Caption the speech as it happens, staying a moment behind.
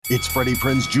It's Freddie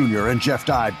Prinze Jr. and Jeff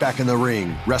Dye back in the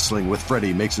ring. Wrestling with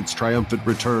Freddie makes its triumphant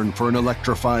return for an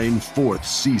electrifying 4th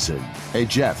season. Hey,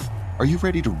 Jeff, are you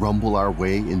ready to rumble our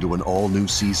way into an all-new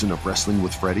season of Wrestling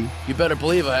with Freddie? You better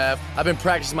believe I have. I've been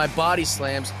practicing my body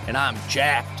slams, and I'm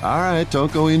jacked. All right,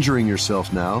 don't go injuring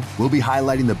yourself now. We'll be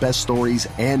highlighting the best stories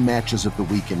and matches of the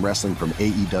week in wrestling from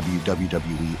AEW,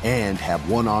 WWE, and have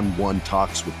one-on-one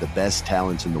talks with the best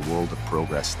talents in the world of pro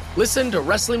wrestling. Listen to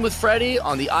Wrestling with Freddie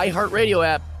on the iHeartRadio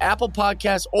app, Apple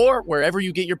Podcasts, or wherever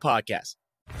you get your podcasts.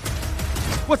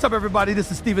 What's up, everybody?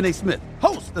 This is Stephen A. Smith,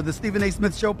 host of the Stephen A.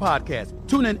 Smith Show podcast.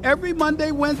 Tune in every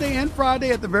Monday, Wednesday, and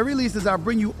Friday at the very least as I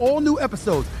bring you all new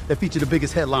episodes that feature the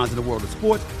biggest headlines in the world of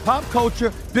sports, pop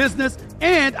culture, business,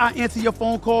 and I answer your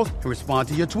phone calls and respond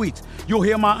to your tweets. You'll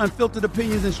hear my unfiltered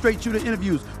opinions and straight-shooter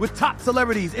interviews with top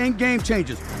celebrities and game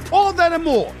changers. All that and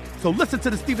more. So listen to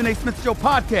the Stephen A. Smith Show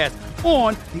podcast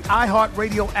on the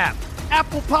iHeartRadio app,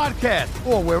 Apple Podcasts,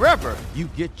 or wherever you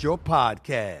get your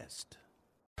podcast.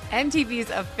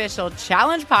 MTV's official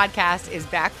Challenge podcast is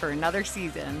back for another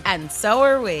season. And so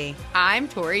are we. I'm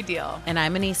Tori Deal. And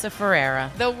I'm Anissa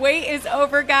Ferreira. The wait is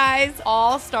over, guys.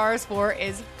 All Stars 4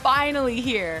 is finally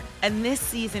here. And this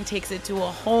season takes it to a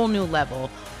whole new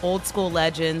level. Old school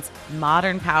legends,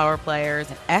 modern power players,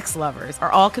 and ex-lovers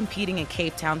are all competing in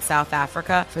Cape Town, South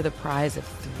Africa for the prize of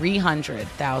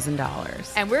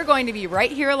 $300,000. And we're going to be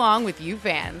right here along with you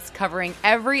fans, covering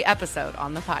every episode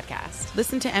on the podcast.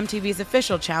 Listen to MTV's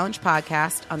official Challenge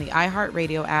podcast on the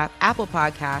iHeartRadio app, Apple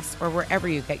Podcasts, or wherever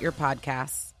you get your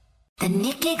podcasts. The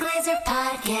Nikki Glaser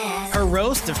Podcast. Her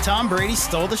roast of Tom Brady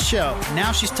stole the show.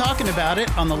 Now she's talking about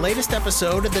it on the latest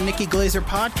episode of the Nikki Glaser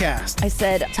Podcast. I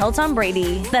said, tell Tom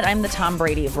Brady that I'm the Tom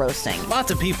Brady of roasting. Lots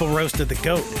of people roasted the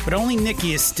GOAT, but only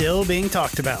Nikki is still being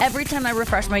talked about. Every time I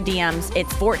refresh my DMs,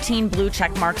 it's 14 blue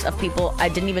check marks of people I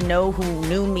didn't even know who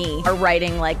knew me are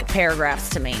writing like paragraphs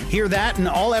to me. Hear that in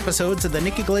all episodes of the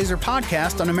Nikki Glaser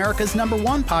Podcast on America's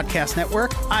 #1 podcast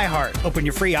network, iHeart. Open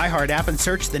your free iHeart app and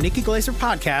search the Nikki Glaser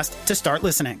Podcast to start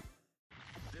listening.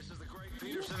 This is the Greg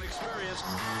Peterson experience.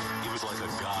 He was like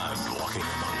a god walking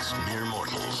amongst mere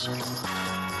mortals.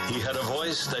 He had a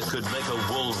voice that could make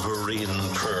a wolverine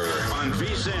purr. On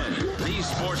VSiN, the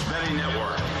Sports Betting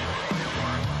Network.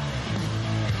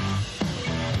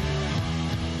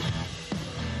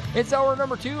 It's hour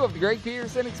number 2 of the Greg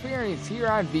Peterson experience here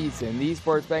on VSiN, the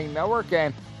Sports Betting Network,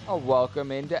 and a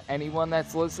welcome into anyone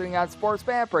that's listening on Sports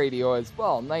Map Radio as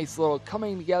well. Nice little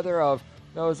coming together of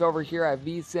those over here at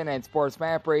VSiN and Sports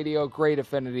Map Radio. Great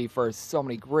affinity for so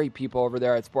many great people over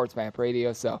there at Sports Map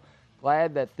Radio. So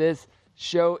glad that this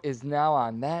show is now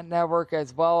on that network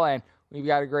as well. And we've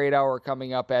got a great hour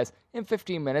coming up as in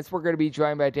 15 minutes, we're going to be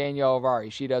joined by Danielle Avari.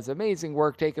 She does amazing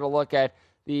work taking a look at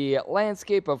the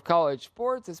landscape of college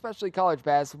sports, especially college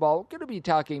basketball. We're going to be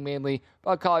talking mainly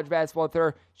about college basketball with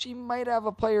her. She might have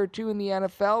a player or two in the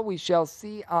NFL. We shall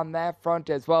see on that front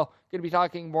as well. Going to be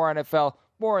talking more NFL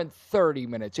more in 30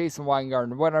 minutes. Jason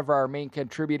Weingarten, one of our main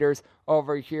contributors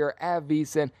over here at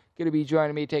VSiN, going to be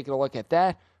joining me taking a look at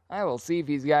that. I will see if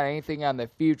he's got anything on the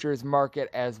futures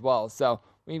market as well. So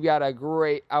we've got a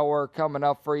great hour coming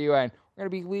up for you, and we're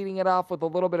going to be leading it off with a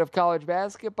little bit of college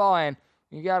basketball, and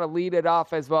you got to lead it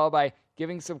off as well by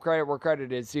giving some credit where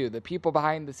credit is due. The people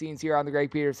behind the scenes here on the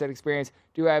Greg Peterson Experience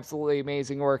do absolutely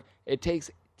amazing work. It takes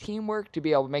teamwork to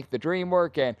be able to make the dream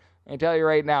work, and I tell you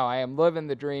right now, I am living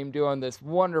the dream doing this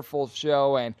wonderful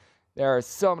show, and there are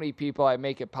so many people that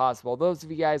make it possible. Those of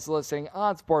you guys listening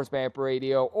on Sports Map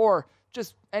Radio or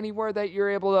just anywhere that you're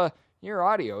able to hear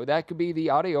audio, that could be the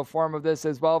audio form of this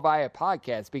as well via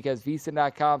podcast, because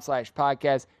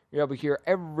VSiN.com/podcast, you're able to hear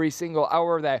every single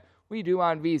hour that we do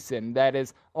on VSiN. That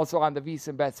is also on the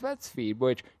VSiN Bets feed,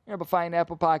 which you're able to find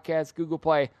Apple Podcasts, Google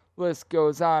Play, list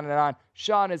goes on and on.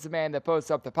 Sean is the man that posts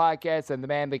up the podcast and the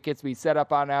man that gets me set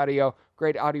up on audio.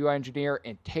 Great audio engineer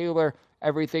and Taylor.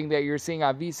 Everything that you're seeing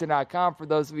on VSiN.com for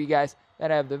those of you guys that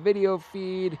have the video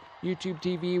feed, YouTube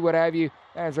TV, what have you,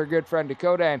 that is our good friend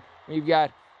Dakota. And we've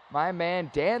got my man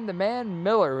Dan the Man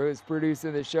Miller, who's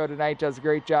producing the show tonight, does a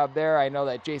great job there. I know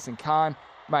that Jason Kahn,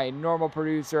 my normal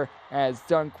producer, has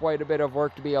done quite a bit of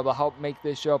work to be able to help make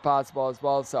this show possible as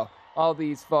well. So all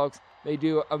these folks, they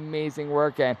do amazing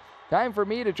work, and time for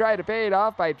me to try to pay it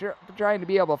off by trying to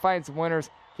be able to find some winners.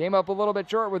 Came up a little bit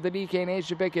short with the DK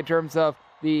Nation pick in terms of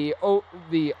the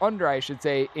under, I should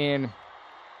say, in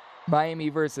Miami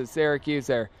versus Syracuse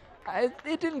there.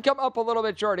 It didn't come up a little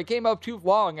bit short. It came up too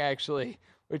long, actually,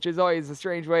 which is always a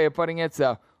strange way of putting it.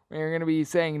 So we're going to be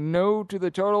saying no to the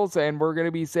totals, and we're going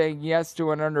to be saying yes to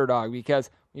an underdog,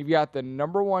 because we've got the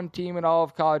 #1 team in all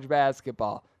of college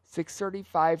basketball,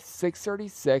 635,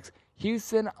 636.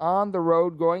 Houston on the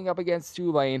road going up against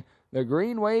Tulane. The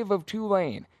Green Wave of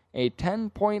Tulane, a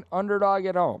 10-point underdog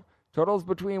at home. Totals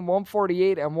between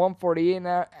 148 and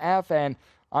 148.5, and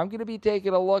I'm going to be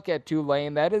taking a look at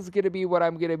Tulane. That is going to be what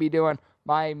I'm going to be doing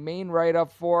my main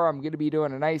write-up for. I'm going to be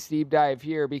doing a nice deep dive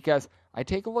here because I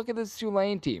take a look at this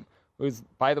Tulane team, who's,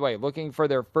 by the way, looking for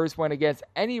their first win against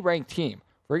any ranked team.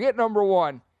 Forget number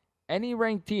one, any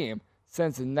ranked team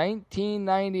since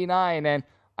 1999, and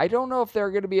I don't know if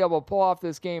they're going to be able to pull off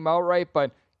this game outright,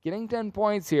 but getting 10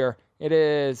 points here, it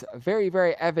is very,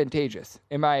 very advantageous,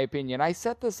 in my opinion. I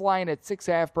set this line at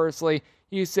 6.5 personally.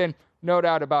 Houston, no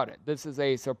doubt about it. This is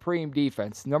a supreme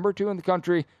defense. Number 2 in the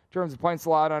country in terms of points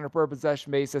allowed on a per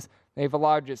possession basis. They've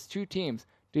allowed just 2 teams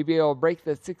to be able to break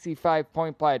the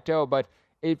 65-point plateau, but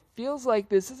it feels like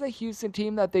this is a Houston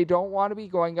team that they don't want to be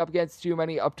going up against too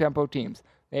many up-tempo teams.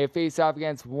 They have faced off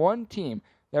against one team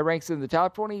that ranks in the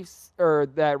top 20, or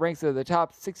that ranks in the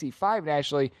top 65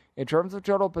 nationally in terms of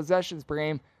total possessions per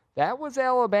game. That was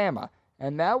Alabama,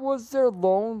 and that was their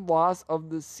lone loss of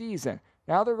the season.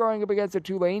 Now they're going up against a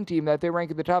Tulane team that they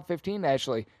rank in the top 15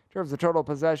 nationally in terms of total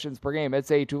possessions per game.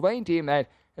 It's a Tulane team that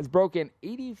has broken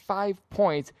 85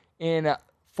 points in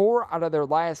 4 out of their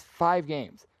last 5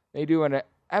 games. They do an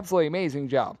absolutely amazing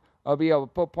job of being able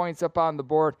to put points up on the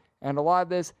board, and a lot of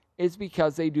this is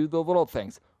because they do the little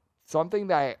things. Something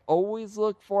that I always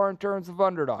look for in terms of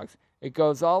underdogs. It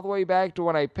goes all the way back to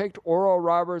when I picked Oral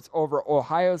Roberts over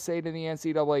Ohio State in the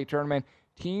NCAA tournament.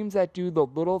 Teams that do the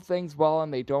little things well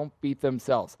and they don't beat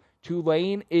themselves.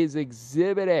 Tulane is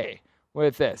Exhibit A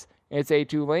with this. It's a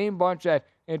Tulane bunch that,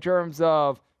 in terms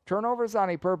of turnovers on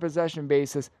a per-possession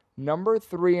basis, number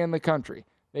 3 in the country.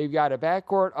 They've got a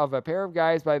backcourt of a pair of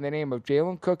guys by the name of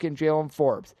Jalen Cook and Jalen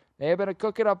Forbes. They have been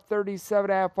cooking up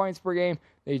 37.5 points per game.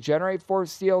 They generate 4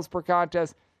 steals per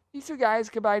contest. These 2 guys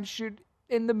combined shoot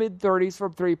in the mid-30s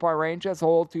from three-point range. As a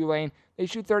whole, Tulane, they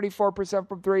shoot 34%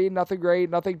 from 3. Nothing great,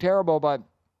 nothing terrible, but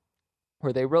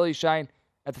where they really shine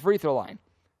at the free throw line.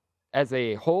 As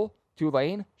a whole,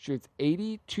 Tulane shoots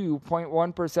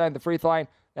 82.1% at the free throw line.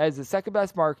 That is the second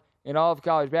best mark in all of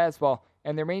college basketball.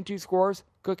 And their main 2 scorers,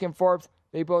 Cook and Forbes,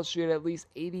 they both shoot at least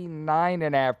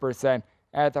 89.5%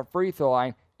 at the free throw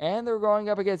line. And they're going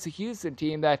up against a Houston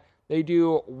team that they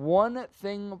do one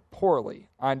thing poorly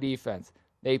on defense.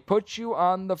 They put you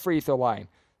on the free throw line.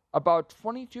 About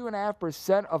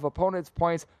 22.5% of opponents'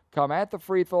 points come at the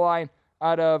free throw line.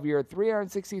 Out of your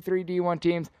 363 D1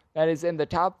 teams, that is in the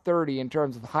top 30 in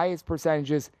terms of highest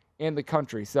percentages in the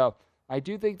country. So I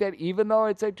do think that even though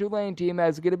it's a Tulane team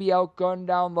that's going to be outgunned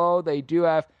down low, they do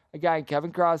have a guy in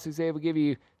Kevin Cross who's able to give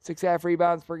you 6.5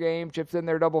 rebounds per game, chips in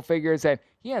their double figures, and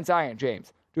he and Zion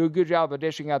James do a good job of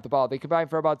dishing out the ball. They combine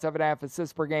for about 7.5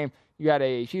 assists per game. You got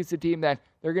a Houston team that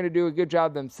they're going to do a good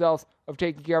job themselves of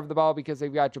taking care of the ball because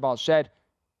they've got Jamal Shed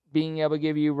being able to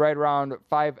give you right around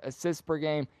 5 assists per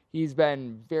game. He's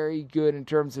been very good in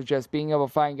terms of just being able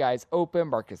to find guys open.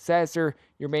 Marcus Sasser,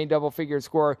 your main double-figure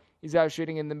scorer, he's out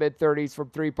shooting in the mid-30s from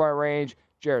three-point range.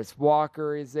 Jarris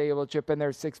Walker is able to chip in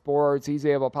their 6 boards. He's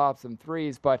able to pop some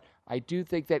threes. But I do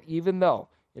think that even though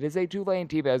it is a Tulane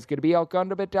team that's going to be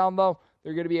outgunned a bit down low,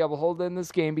 they're going to be able to hold in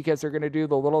this game because they're going to do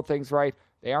the little things right.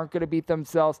 They aren't going to beat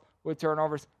themselves with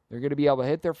turnovers. They're going to be able to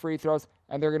hit their free throws,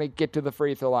 and they're going to get to the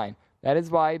free throw line. That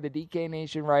is why the DK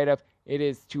Nation write-up, it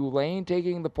is Tulane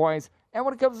taking the points. And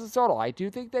when it comes to total, I do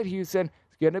think that Houston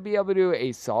is going to be able to do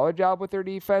a solid job with their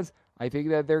defense. I think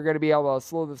that they're going to be able to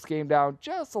slow this game down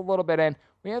just a little bit. And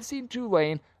we have seen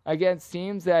Tulane against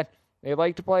teams that they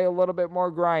like to play a little bit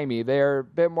more grimy. They're a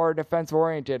bit more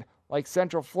defense-oriented, like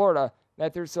Central Florida,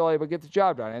 that they're still able to get the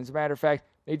job done. As a matter of fact,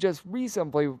 they just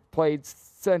recently played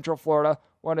Central Florida,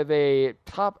 one of the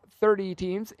top 30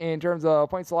 teams in terms of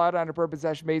points allowed on a per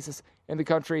possession basis in the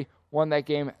country, won that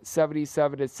game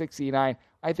 77-69.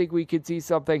 I think we could see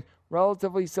something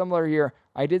relatively similar here.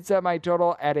 I did set my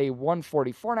total at a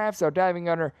 144.5, so diving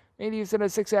under, maybe Houston a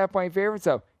 6.5 point favorite,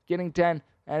 so getting 10,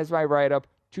 that is my write-up.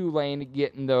 Tulane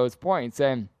getting those points.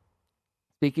 And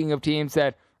speaking of teams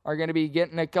that are going to be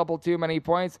getting a couple too many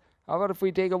points, how about if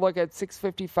we take a look at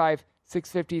 655,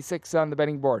 656 on the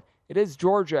betting board? It is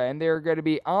Georgia, and they're going to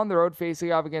be on the road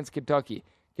facing off against Kentucky.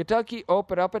 Kentucky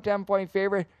opened up a 10-point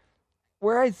favorite.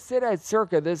 Where I sit at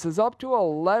circa, this is up to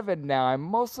 11 now. I'm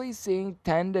mostly seeing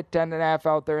 10 to 10.5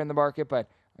 out there in the market, but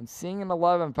I'm seeing an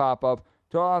 11 pop up.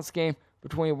 Total on this game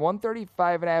between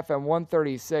 135.5 and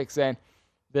 136, and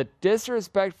the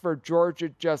disrespect for Georgia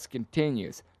just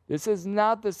continues. This is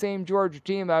not the same Georgia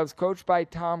team that was coached by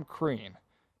Tom Crean.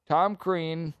 Tom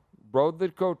Crean rode the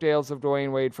coattails of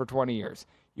Dwayne Wade for 20 years.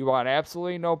 You want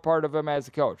absolutely no part of him as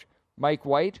a coach. Mike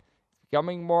White is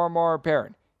becoming more and more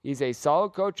apparent. He's a solid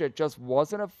coach that just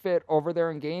wasn't a fit over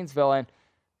there in Gainesville. And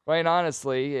quite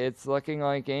honestly, it's looking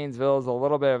like Gainesville is a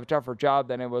little bit of a tougher job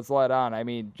than it was let on. I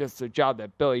mean, just a job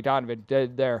that Billy Donovan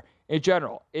did there in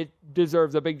general. It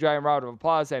deserves a big giant round of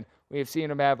applause, and we have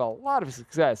seen him have a lot of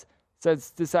success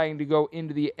since deciding to go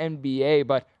into the NBA.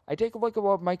 But I take a look at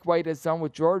what Mike White has done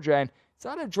with Georgia, and it's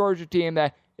not a Georgia team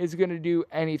that is going to do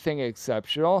anything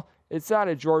exceptional. It's not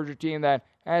a Georgia team that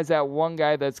has that one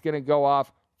guy that's going to go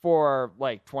off for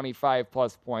like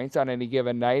 25-plus points on any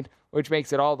given night, which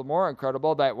makes it all the more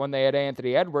incredible that when they had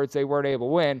Anthony Edwards, they weren't able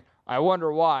to win. I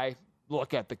wonder why.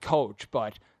 Look at the coach.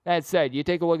 But that said, you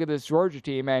take a look at this Georgia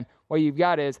team, and what you've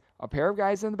got is a pair of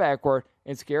guys in the backcourt,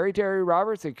 and Scary Terry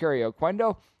Roberts and Kerry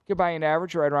Oquendo combined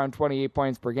average right around 28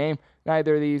 points per game.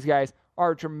 Neither of these guys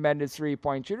are tremendous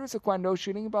three-point shooters. Oquendo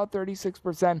shooting about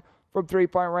 36% from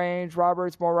three-point range.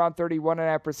 Roberts more around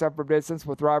 31.5% from distance,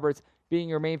 with Roberts being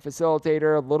your main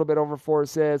facilitator, a little bit over 4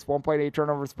 assists, 1.8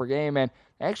 turnovers per game, and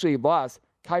actually lost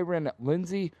Kyron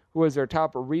Lindsey, who was their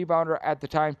top rebounder at the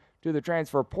time, to the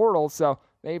transfer portal. So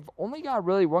they've only got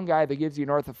really one guy that gives you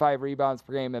north of 5 rebounds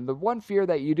per game. And the one fear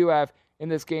that you do have in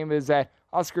this game is that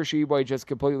Oscar Tshiebwe just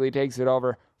completely takes it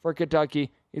over for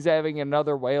Kentucky. He's having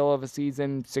another whale of a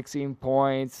season, 16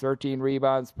 points, 13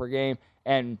 rebounds per game.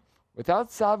 And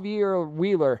without Xavier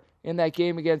Wheeler in that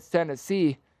game against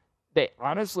Tennessee, they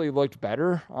honestly looked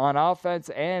better on offense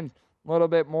and a little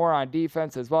bit more on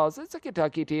defense as well. So it's a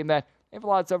Kentucky team that they've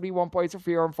allowed 71 points or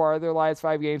fewer in 4 of their last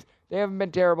 5 games. They haven't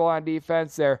been terrible on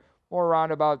defense. They're more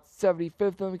around about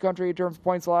 75th in the country in terms of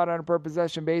points allowed on a per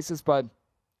possession basis. But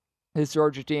this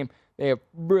Georgia team, they have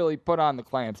really put on the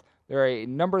clamps. They're a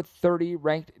number 30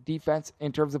 ranked defense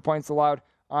in terms of points allowed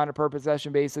on a per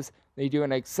possession basis. They do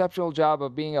an exceptional job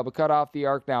of being able to cut off the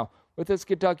arc. Now, with this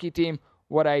Kentucky team,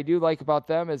 what I do like about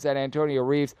them is that Antonio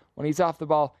Reeves, when he's off the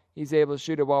ball, he's able to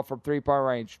shoot it well from three-point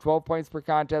range. 12 points per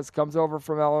contest, comes over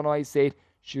from Illinois State,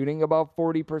 shooting about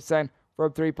 40%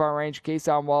 from three-point range.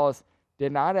 Kason Wallace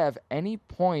did not have any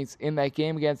points in that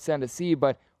game against Tennessee,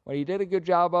 but what he did a good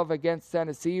job of against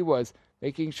Tennessee was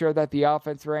making sure that the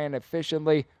offense ran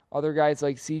efficiently. Other guys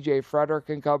like C.J. Frederick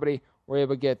and company were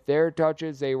able to get their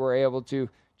touches. They were able to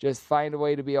just find a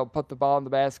way to be able to put the ball in the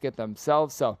basket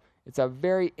themselves. So it's a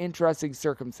very interesting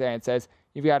circumstance as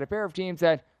you've got a pair of teams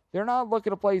that they're not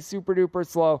looking to play super-duper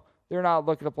slow. They're not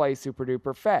looking to play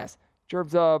super-duper fast. In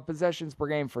terms of possessions per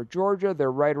game for Georgia,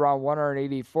 they're right around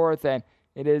 184th, and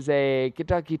it is a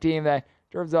Kentucky team that,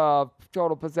 in terms of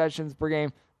total possessions per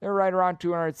game, they're right around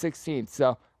 216th.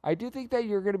 So I do think that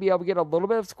you're going to be able to get a little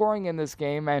bit of scoring in this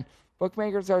game, and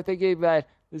bookmakers are thinking that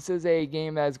this is a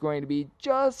game that's going to be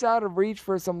just out of reach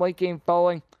for some late-game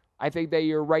fouling. I think that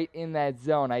you're right in that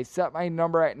zone. I set my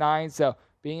number at 9, so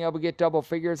being able to get double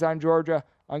figures on Georgia,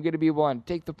 I'm going to be willing to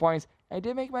take the points. I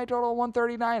did make my total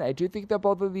 139. I do think that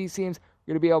both of these teams are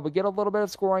going to be able to get a little bit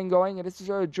of scoring going, and this is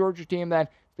a Georgia team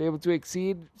that is able to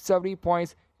exceed 70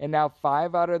 points in now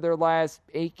 5 out of their last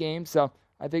 8 games. So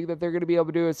I think that they're going to be able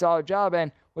to do a solid job.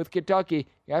 And with Kentucky,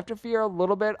 you have to fear a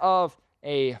little bit of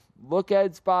a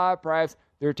look-ahead spot. Perhaps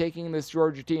they're taking this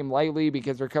Georgia team lightly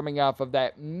because they're coming off of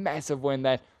that massive win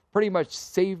that pretty much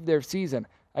saved their season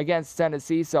against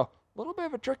Tennessee. So a little bit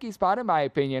of a tricky spot, in my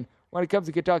opinion, when it comes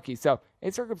to Kentucky. So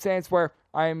a circumstance where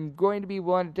I'm going to be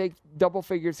willing to take double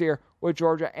figures here with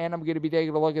Georgia, and I'm going to be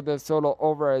taking a look at this total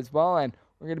over as well. And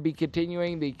we're going to be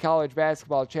continuing the college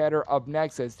basketball chatter up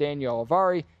next as Danielle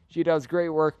Avari. She does great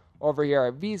work over here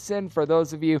at VSiN. For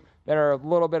those of you that are a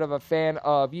little bit of a fan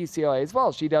of UCLA as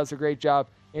well, she does a great job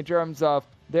in terms of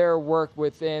their work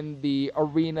within the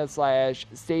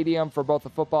arena/stadium for both the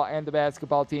football and the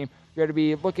basketball team. We're going to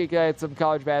be looking at some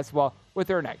college basketball with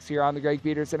her next here on the Greg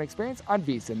Peterson Experience on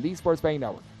VSiN, the Sports Betting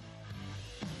Network.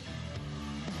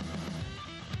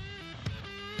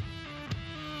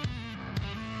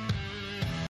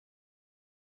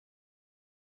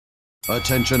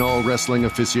 Attention all wrestling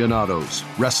aficionados.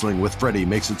 Wrestling with Freddie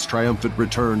makes its triumphant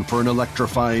return for an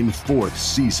electrifying 4th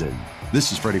season.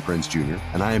 This is Freddie Prinze Jr.,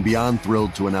 and I am beyond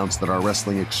thrilled to announce that our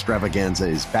wrestling extravaganza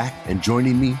is back, and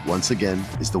joining me once again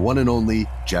is the one and only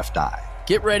Jeff Dye.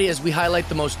 Get ready as we highlight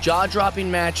the most jaw-dropping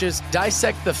matches,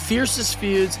 dissect the fiercest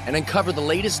feuds, and uncover the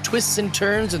latest twists and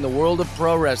turns in the world of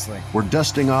pro wrestling. We're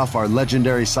dusting off our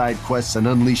legendary side quests and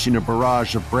unleashing a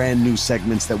barrage of brand new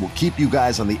segments that will keep you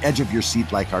guys on the edge of your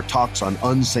seat like our talks on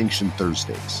Unsanctioned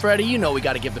Thursdays. Freddie, you know we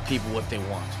got to give the people what they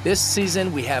want. This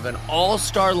season, we have an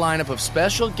all-star lineup of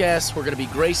special guests who are going to be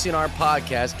gracing our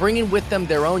podcast, bringing with them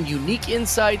their own unique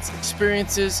insights,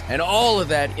 experiences, and all of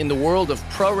that in the world of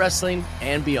pro wrestling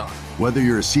and beyond. Whether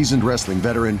you're a seasoned wrestling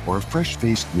veteran or a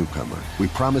fresh-faced newcomer, we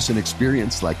promise an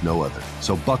experience like no other.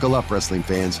 So buckle up, wrestling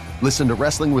fans. Listen to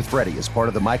Wrestling with Freddie as part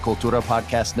of the My Cultura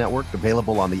Podcast Network,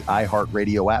 available on the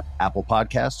iHeartRadio app, Apple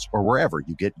Podcasts, or wherever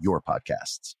you get your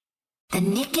podcasts. The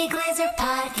Nikki Glaser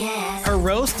Podcast. Her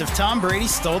roast of Tom Brady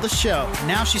stole the show.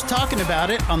 Now she's talking about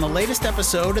it on the latest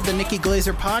episode of the Nikki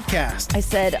Glaser Podcast. I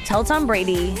said, tell Tom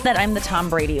Brady that I'm the Tom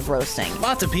Brady of roasting.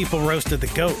 Lots of people roasted the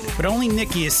GOAT, but only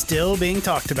Nikki is still being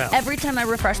talked about. Every time I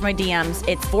refresh my DMs,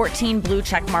 it's 14 blue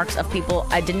check marks of people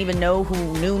I didn't even know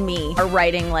who knew me are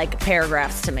writing like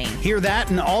paragraphs to me. Hear that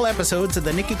in all episodes of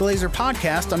the Nikki Glaser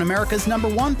Podcast on America's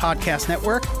 #1 podcast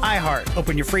network, iHeart.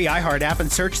 Open your free iHeart app and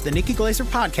search the Nikki Glaser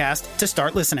Podcast to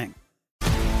start listening.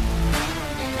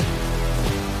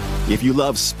 If you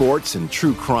love sports and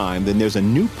true crime, then there's a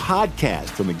new podcast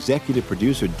from executive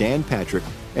producer Dan Patrick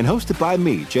and hosted by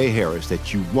me, Jay Harris,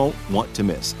 that you won't want to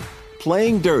miss.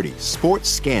 Playing Dirty: Sports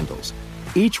Scandals.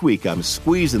 Each week, I'm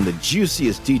squeezing the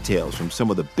juiciest details from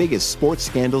some of the biggest sports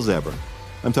scandals ever.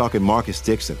 I'm talking Marcus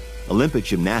Dixon, Olympic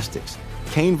gymnastics,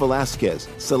 Cain Velasquez,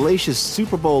 salacious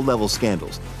Super Bowl-level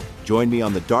scandals. Join me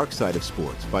on the dark side of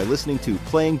sports by listening to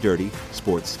Playing Dirty: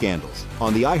 Sports Scandals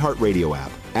on the iHeartRadio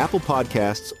app, Apple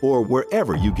Podcasts, or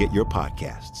wherever you get your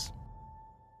podcasts.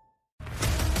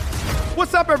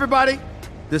 What's up, everybody?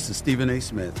 This is Stephen A.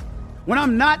 Smith. When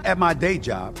I'm not at my day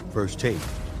job, First Take,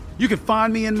 you can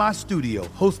find me in my studio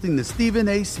hosting the Stephen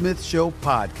A. Smith Show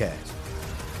podcast.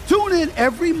 Tune in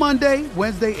every Monday,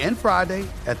 Wednesday, and Friday,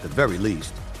 at the very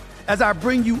least, as I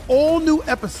bring you all new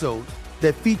episodes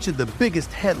that feature the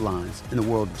biggest headlines in the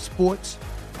world of sports,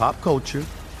 pop culture,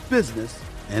 business,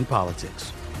 and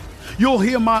politics. You'll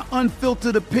hear my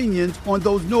unfiltered opinions on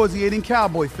those nauseating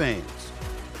Cowboy fans,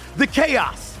 the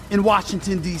chaos in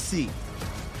Washington, D.C.,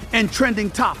 and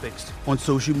trending topics on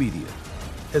social media,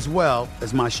 as well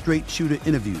as my straight shooter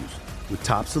interviews with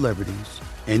top celebrities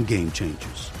and game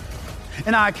changers.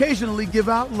 And I occasionally give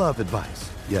out love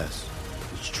advice. Yes,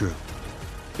 it's true.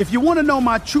 If you want to know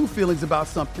my true feelings about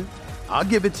something, I'll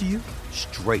give it to you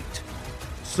straight.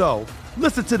 So,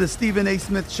 listen to the Stephen A.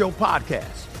 Smith Show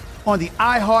podcast on the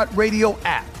iHeartRadio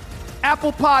app,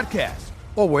 Apple Podcasts,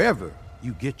 or wherever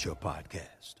you get your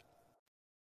podcast.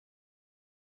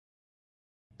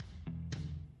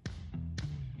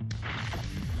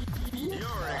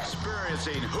 You're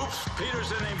experiencing Hoops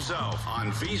Peterson himself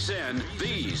on VSiN,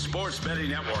 the Sports Betting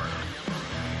Network.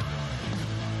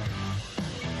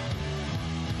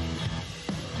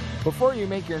 Before you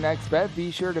make your next bet,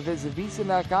 be sure to visit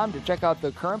VSiN.com to check out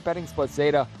the current betting splits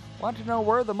data. Want to know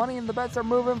where the money and the bets are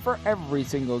moving for every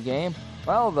single game?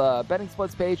 Well, the betting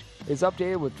splits page is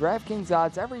updated with DraftKings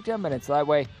odds every 10 minutes. That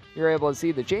way, you're able to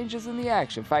see the changes in the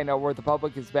action, find out where the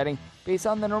public is betting based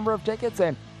on the number of tickets,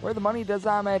 and where the money does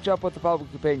not match up with the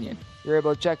public opinion. You're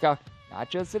able to check out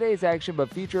not just today's action, but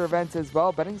future events as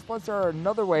well. Betting splits are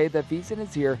another way that VSiN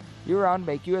is here year-round to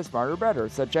make you a smarter bettor.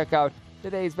 So check out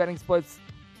today's betting splits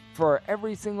for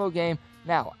every single game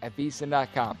now at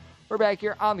VSiN.com. We're back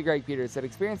here on the Greg Peterson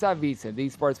Experience on VSiN, the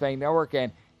Sports Betting Network, and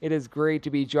it is great to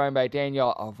be joined by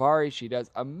Danielle Alvari. She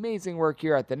does amazing work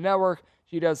here at the network.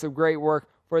 She does some great work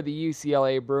for the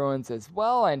UCLA Bruins as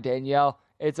well. And Danielle,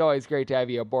 it's always great to have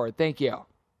you aboard. Thank you.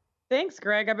 Thanks,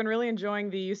 Greg. I've been really enjoying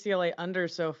the UCLA under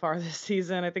so far this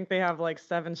season. I think they have like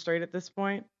 7 straight at this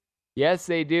point. Yes,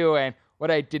 they do. And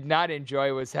what I did not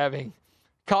enjoy was having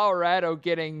Colorado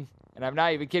getting, and I'm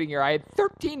not even kidding here, I had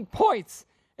 13 points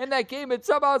in that game, and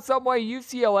somehow, someway,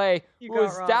 UCLA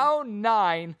was down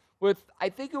 9 with, I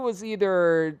think it was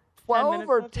either 12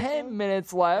 or 10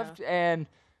 minutes left, and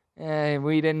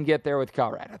we didn't get there with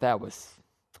Colorado. That was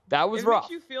rough. It makes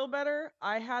you feel better.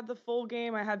 I had the full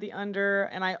game, I had the under,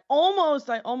 and I almost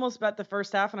bet the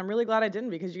first half, and I'm really glad I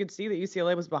didn't, because you could see that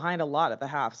UCLA was behind a lot at the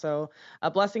half. So a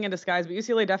blessing in disguise, but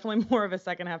UCLA definitely more of a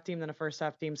second half team than a first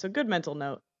half team. So good mental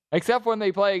note. Except when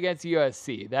they play against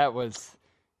USC. That was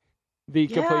the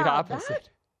complete opposite.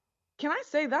 Can I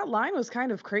say that line was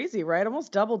kind of crazy, right?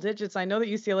 Almost double digits. I know that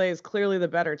UCLA is clearly the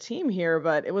better team here,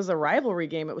 but it was a rivalry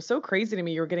game. It was so crazy to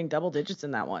me you were getting double digits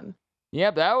in that one.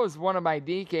 Yep, that was one of my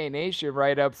DK Nation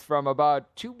write-ups from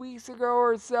about 2 weeks ago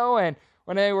or so, and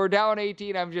when they were down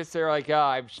 18, I'm just there like,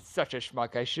 I'm such a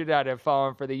schmuck. I should not have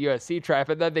fallen for the USC trap,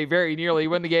 and then they very nearly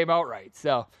win the game outright.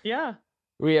 So yeah,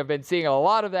 we have been seeing a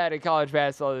lot of that in college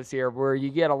basketball this year, where you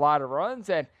get a lot of runs,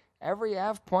 and every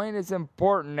half point is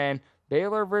important, and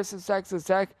Baylor versus Texas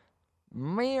Tech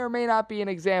may or may not be an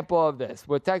example of this.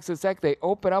 With Texas Tech, they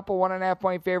open up a 1.5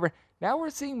 point favorite. Now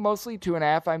we're seeing mostly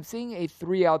 2.5. I'm seeing a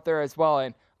 3 out there as well,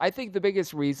 and I think the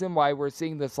biggest reason why we're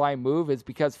seeing this line move is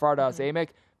because Fardaws Aimaq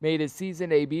made his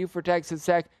season debut for Texas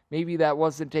Tech. Maybe that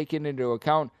wasn't taken into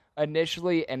account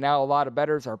initially, and now a lot of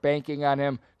bettors are banking on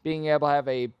him being able to have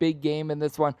a big game in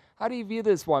this one. How do you view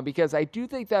this one? Because I do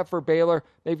think that for Baylor,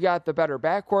 they've got the better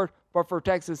backcourt, but for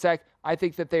Texas Tech, I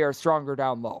think that they are stronger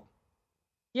down low.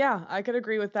 Yeah, I could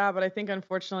agree with that, but I think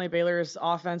unfortunately Baylor's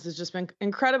offense has just been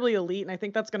incredibly elite, and I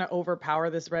think that's going to overpower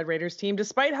this Red Raiders team,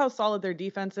 despite how solid their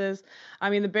defense is. I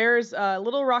mean, the Bears, a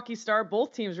little rocky start.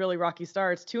 Both teams really rocky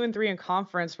starts. 2-3 in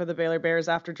conference for the Baylor Bears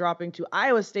after dropping to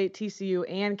Iowa State, TCU,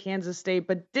 and Kansas State,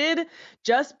 but did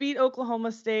just beat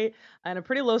Oklahoma State in a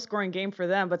pretty low-scoring game for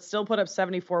them, but still put up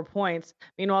 74 points.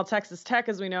 Meanwhile, Texas Tech,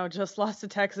 as we know, just lost to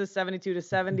Texas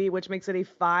 72-70, which makes it a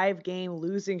 5-game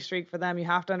losing streak for them. You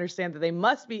have to understand that they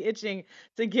must be itching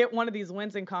to get one of these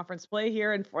wins in conference play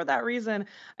here. And for that reason,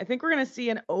 I think we're going to see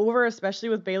an over, especially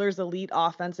with Baylor's elite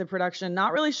offensive production.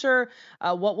 Not really sure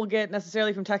what we'll get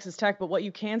necessarily from Texas Tech, but what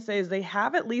you can say is they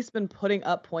have at least been putting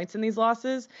up points in these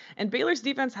losses. And Baylor's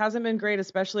defense hasn't been great,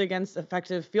 especially against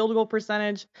effective field goal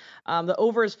percentage. The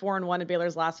over is 4-1 in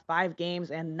Baylor's last 5 games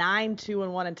and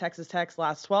 9-2-1 in Texas Tech's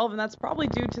last 12. And that's probably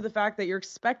due to the fact that you're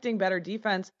expecting better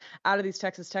defense out of these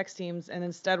Texas Tech teams. And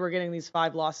instead, we're getting these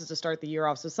 5 losses to start the year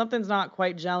off. So something's not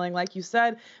quite gelling. Like you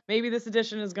said, maybe this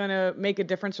addition is going to make a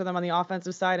difference for them on the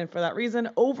offensive side. And for that reason,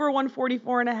 over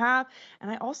 144.5.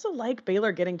 And I also like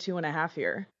Baylor getting 2.5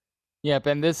 here. Yep,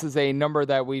 and this is a number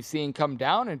that we've seen come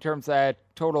down in terms of that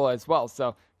total as well.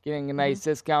 So getting a nice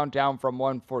discount down from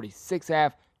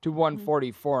 146.5 to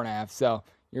 144.5. So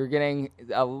you're getting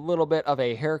a little bit of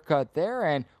a haircut there.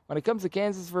 And when it comes to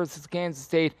Kansas versus Kansas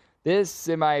State, this,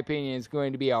 in my opinion, is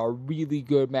going to be a really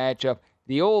good matchup.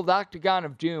 The old Octagon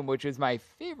of Doom, which is my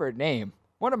favorite name,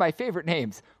 one of my favorite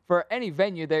names for any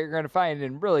venue that you're going to find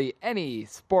in really any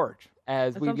sport.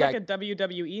 As That we've sounds got like a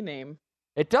WWE name.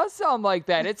 It does sound like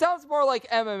that. It sounds more like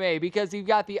MMA because you've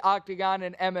got the Octagon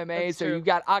and MMA, That's so true. you've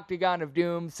got Octagon of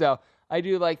Doom. So I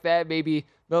do like that. Maybe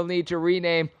they'll need to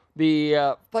rename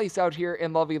the place out here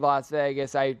in lovely Las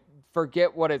Vegas. I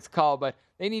forget what it's called, but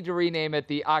they need to rename it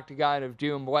the Octagon of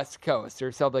Doom West Coast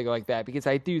or something like that, because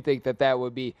I do think that that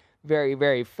would be very,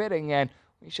 very fitting, and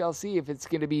we shall see if it's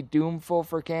going to be doomful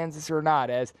for Kansas or not,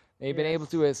 as they've been able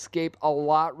to escape a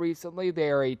lot recently.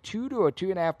 They are a 2 to a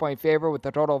 2.5 point favorite with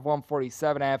a total of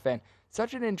 147.5, and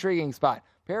such an intriguing spot.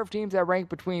 Pair of teams that rank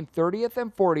between 30th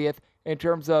and 40th in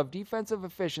terms of defensive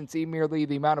efficiency, merely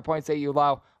the amount of points that you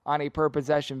allow on a per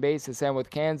possession basis, and with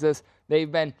Kansas,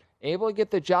 they've been able to get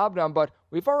the job done, but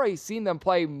we've already seen them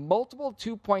play multiple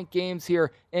 2-point games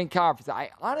here in conference.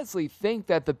 I honestly think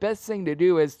that the best thing to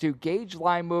do is to gauge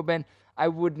line movement. I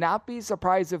would not be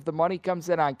surprised if the money comes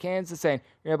in on Kansas and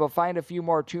you're able to find a few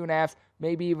more 2.5s,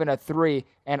 maybe even a 3.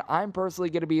 And I'm personally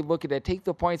going to be looking to take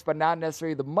the points, but not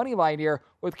necessarily the money line here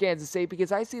with Kansas State,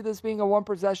 because I see this being a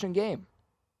 1-possession game.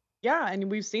 Yeah, and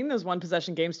we've seen those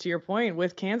 1-possession games, to your point,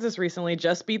 with Kansas recently.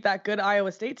 Just beat that good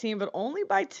Iowa State team, but only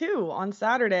by 2 on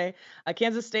Saturday.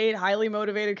 Kansas State, highly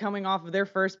motivated coming off of their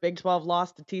first Big 12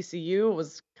 loss to TCU. It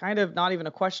was kind of not even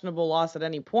a questionable loss at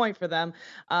any point for them.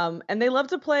 And they love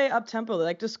to play up-tempo. They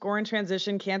like to score in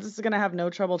transition. Kansas is going to have no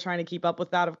trouble trying to keep up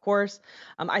with that, of course.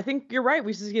 I think you're right.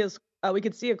 We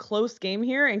could see a close game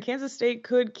here, and Kansas State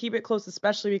could keep it close,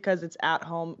 especially because it's at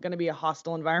home, going to be a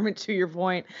hostile environment, to your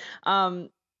point.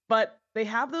 But they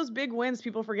have those big wins,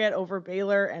 people forget, over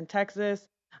Baylor and Texas.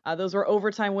 Those were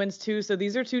overtime wins too. So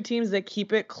these are two teams that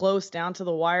keep it close down to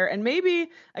the wire. And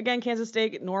maybe, again, Kansas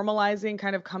State normalizing,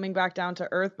 kind of coming back down to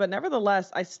earth. But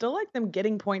nevertheless, I still like them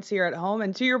getting points here at home.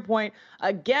 And to your point,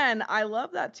 again, I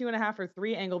love that 2.5 or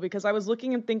 3 angle, because I was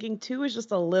looking and thinking 2 is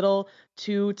just a little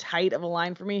too tight of a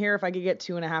line for me here. If I could get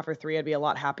 2.5 or 3, I'd be a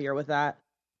lot happier with that.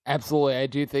 Absolutely. I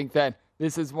do think that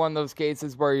this is one of those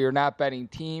cases where you're not betting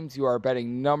teams, you are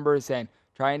betting numbers and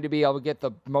trying to be able to get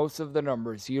the most of the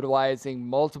numbers, utilizing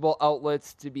multiple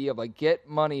outlets to be able to get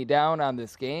money down on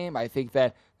this game. I think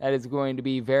that that is going to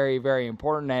be very, very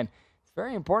important, and it's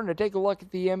very important to take a look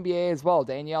at the NBA as well.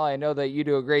 Danielle, I know that you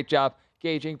do a great job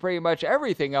gauging pretty much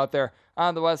everything out there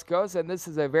on the West Coast, and this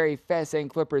is a very fascinating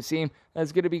Clippers team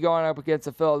that's going to be going up against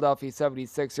the Philadelphia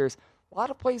 76ers. A lot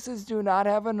of places do not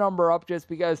have a number up just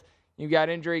because you've got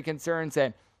injury concerns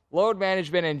and load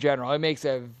management in general. It makes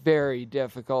it very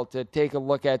difficult to take a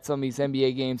look at some of these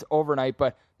NBA games overnight.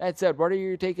 But that said, what are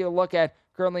you taking a look at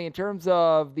currently in terms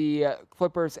of the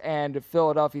Clippers and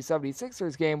Philadelphia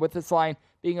 76ers game, with this line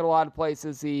being in a lot of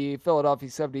places the Philadelphia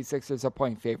 76ers a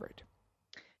point favorite?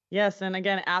 Yes, and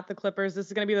again, at the Clippers, this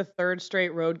is going to be the third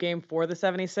straight road game for the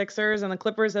 76ers, and the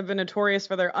Clippers have been notorious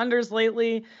for their unders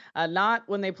lately. Not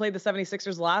when they played the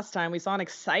 76ers last time. We saw an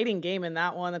exciting game in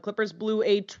that one. The Clippers blew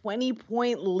a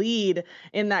 20-point lead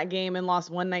in that game and lost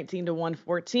 119 to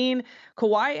 114.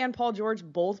 Kawhi and Paul George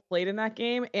both played in that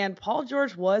game, and Paul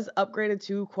George was upgraded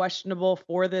to questionable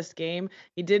for this game.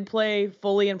 He did play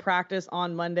fully in practice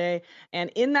on Monday,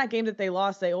 and in that game that they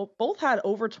lost, they both had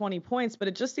over 20 points, but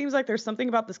it just seems like there's something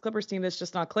about this Clippers team that's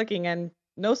just not clicking, and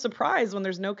no surprise when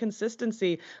there's no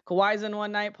consistency. Kawhi's in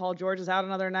one night, Paul George is out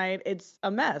another night. It's a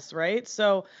mess, right?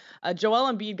 So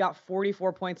Joel Embiid got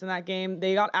 44 points in that game.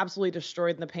 They got absolutely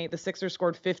destroyed in the paint. The Sixers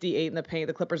scored 58 in the paint.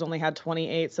 The Clippers only had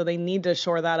 28, so they need to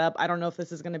shore that up. I don't know if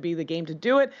this is going to be the game to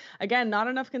do it. Again, not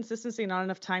enough consistency, not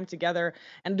enough time together.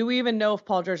 And do we even know if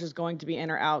Paul George is going to be in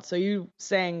or out? So you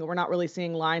saying we're not really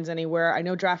seeing lines anywhere. I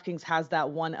know DraftKings has that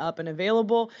one up and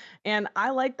available, and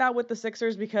I like that with the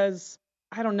Sixers because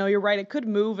I don't know. You're right. It could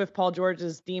move if Paul George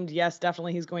is deemed, yes,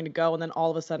 definitely he's going to go. And then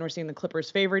all of a sudden we're seeing the Clippers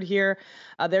favored here.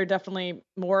 They're definitely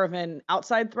more of an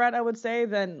outside threat, I would say,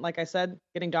 than, like I said,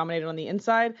 getting dominated on the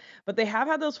inside. But they have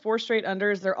had those 4 straight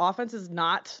unders. Their offense has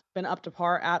not been up to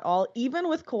par at all, even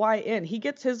with Kawhi in. He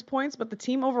gets his points, but the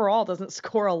team overall doesn't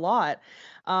score a lot.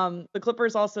 The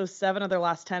Clippers also 7 of their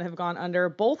last 10 have gone under.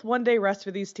 Both one-day rest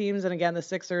for these teams. And again, the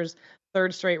Sixers,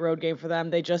 third straight road game for them.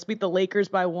 They just beat the Lakers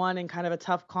by 1 in kind of a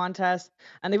tough contest.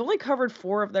 And they've only covered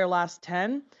 4 of their last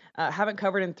 10. Haven't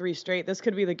covered in 3 straight. This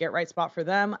could be the get-right spot for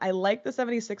them. I like the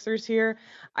 76ers here.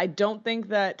 I don't think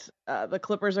that the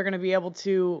Clippers are going to be able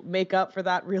to make up for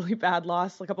that really bad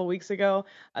loss a couple weeks ago.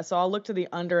 So I'll look to the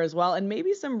under as well. And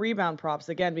maybe some rebound props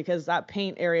again, because that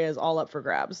paint area is all up for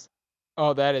grabs.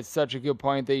 Oh, that is such a good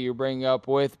point that you bring up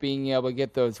with being able to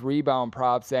get those rebound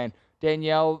props. And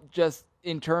Danielle, just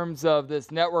in terms of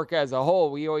this network as a whole,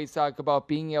 we always talk about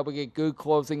being able to get good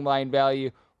closing line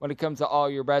value when it comes to all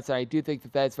your bets, and I do think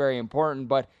that that's very important.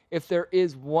 But if there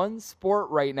is one sport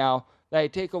right now that I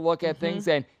take a look at things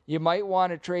and you might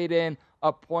want to trade in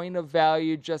a point of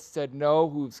value just to know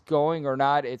who's going or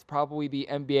not, it's probably the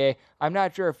NBA. I'm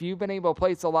not sure if you've been able to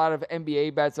place a lot of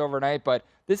NBA bets overnight, but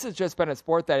this has just been a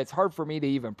sport that it's hard for me to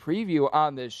even preview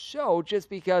on this show just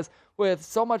because with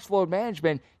so much load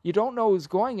management, you don't know who's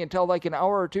going until like an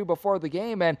hour or two before the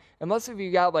game. And unless if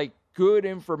you got like good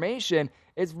information,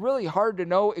 it's really hard to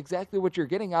know exactly what you're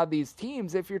getting out of these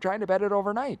teams if you're trying to bet it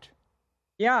overnight.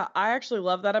 Yeah, I actually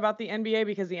love that about the NBA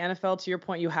because the NFL, to your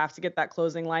point, you have to get that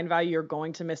closing line value. You're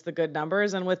going to miss the good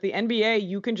numbers. And with the NBA,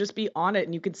 you can just be on it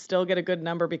and you can still get a good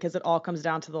number because it all comes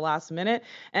down to the last minute.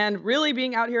 And really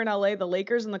being out here in LA, the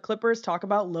Lakers and the Clippers, talk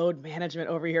about load management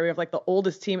over here. We have like the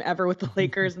oldest team ever with the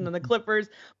Lakers and then the Clippers.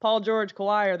 Paul George,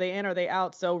 Kawhi, are they in, are they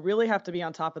out? So really have to be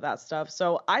on top of that stuff.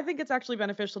 So I think it's actually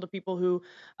beneficial to people who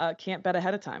can't bet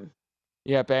ahead of time.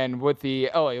 Yep, and with the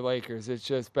LA Lakers, it's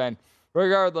just been,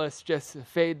 regardless, just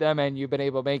fade them, and you've been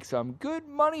able to make some good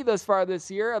money thus far this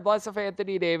year, unless if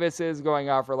Anthony Davis is going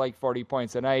off for like 40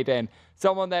 points a night. And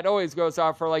someone that always goes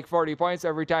off for like 40 points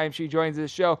every time she joins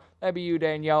this show, that'd be you,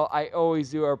 Danielle. I always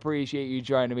do appreciate you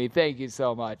joining me. Thank you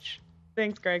so much.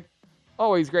 Thanks, Greg.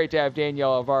 Always great to have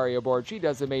Danielle Avari aboard. She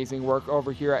does amazing work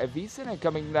over here at VSiN. And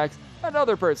coming next,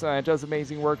 another person that does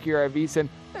amazing work here at VSiN,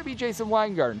 that'd be Jason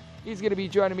Weingarten. He's going to be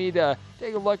joining me to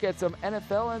take a look at some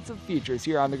NFL and some futures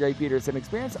here on the Greg Peterson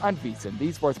Experience on VSiN,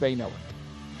 the Sports Betting Network.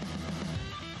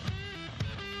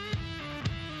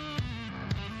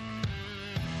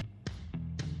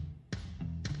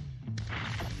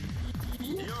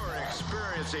 You're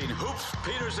experiencing Hoops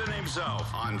Peterson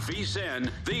himself on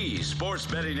VSiN, the Sports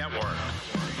Betting Network.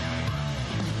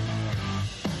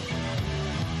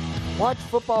 Watch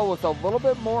football with a little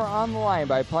bit more on the line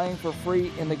by playing for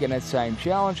free in the Guinness Time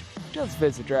Challenge. Just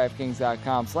visit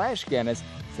DraftKings.com/Guinness,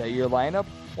 set your lineup,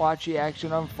 watch the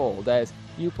action unfold as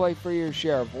you play for your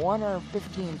share of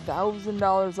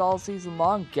 $115,000 all season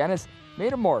long. Guinness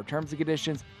made it more. Terms and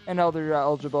conditions and other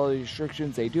eligibility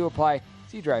restrictions, they do apply.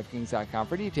 See DraftKings.com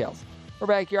for details. We're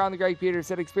back here on the Greg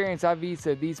Peterson Experience on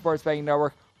VSiN, the Sports Betting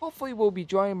Network. Hopefully we'll be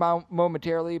joined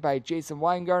momentarily by Jason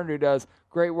Weingarten, who does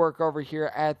great work over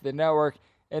here at the network.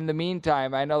 In the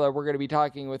meantime, I know that we're going to be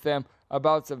talking with him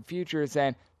about some futures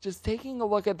and just taking a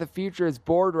look at the futures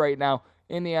board right now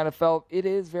in the NFL. It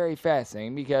is very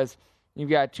fascinating because you've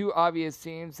got 2 obvious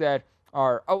teams that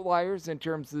are outliers in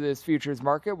terms of this futures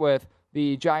market, with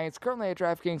the Giants currently at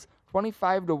DraftKings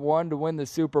 25-1 to win the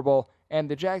Super Bowl and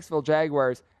the Jacksonville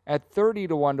Jaguars at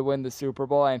 30-1 to win the Super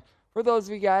Bowl. And for those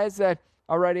of you guys that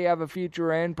already have a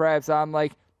future in, perhaps on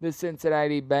like the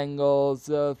Cincinnati Bengals,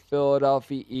 the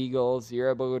Philadelphia Eagles, you're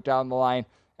able to go down the line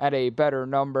at a better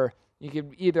number. You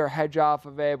can either hedge off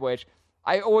of it, which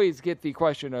I always get the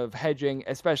question of hedging,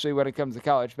 especially when it comes to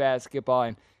college basketball.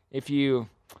 And if you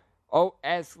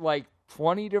ask like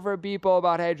 20 different people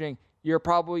about hedging, you're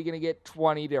probably going to get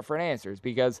 20 different answers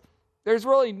because there's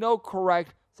really no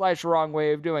correct / wrong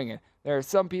way of doing it. There are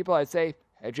some people that say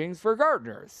hedging's for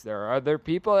gardeners. There are other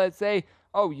people that say,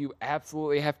 oh, you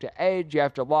absolutely have to hedge. You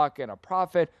have to lock in a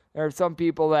profit. There are some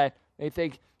people that they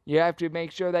think you have to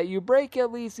make sure that you break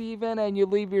at least even and you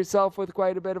leave yourself with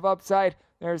quite a bit of upside.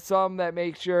 There are some that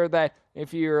make sure that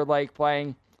if you're like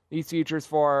playing these futures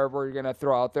for, we're going to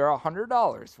throw out there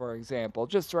 $100, for example,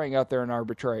 just throwing out there an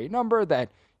arbitrary number, that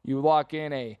you lock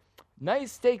in a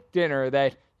nice steak dinner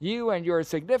that you and your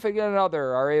significant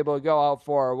other are able to go out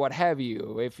for, what have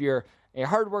you. If you're a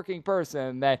hardworking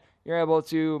person, that you're able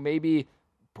to maybe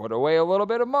put away a little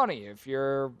bit of money if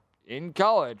you're in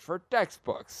college for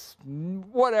textbooks,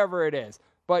 whatever it is.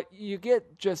 But you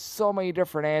get just so many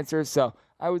different answers. So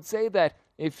I would say that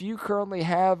if you currently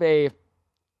have a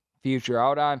future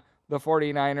out on the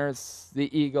 49ers,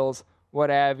 the Eagles, what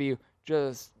have you,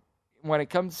 just when it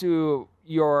comes to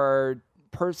your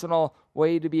personal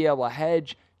way to be able to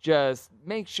hedge, just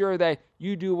make sure that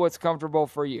you do what's comfortable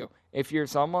for you. If you're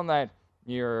someone that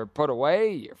you're put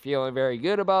away, you're feeling very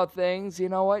good about things, you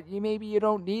know what, maybe you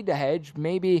don't need to hedge.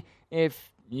 Maybe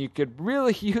if you could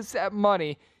really use that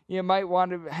money, you might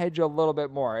want to hedge a little bit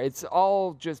more. It's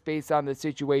all just based on the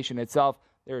situation itself.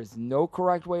 There's no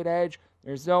correct way to hedge.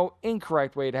 There's no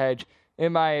incorrect way to hedge.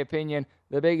 In my opinion,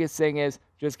 the biggest thing is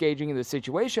just gauging the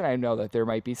situation. I know that there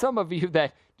might be some of you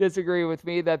that disagree with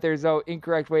me that there's no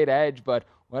incorrect way to hedge, but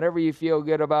whatever you feel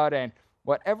good about and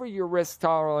whatever your risk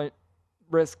tolerance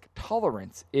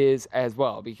is as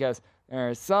well, because there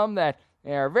are some that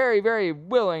are very, very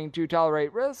willing to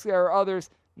tolerate risk. There are others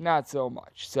not so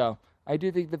much. So I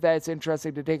do think that that's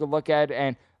interesting to take a look at,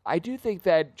 and I do think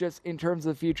that just in terms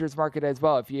of the futures market as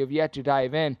well, if you have yet to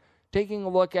dive in, taking a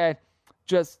look at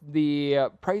just the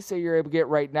price that you're able to get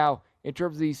right now in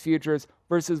terms of these futures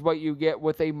versus what you get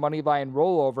with a money line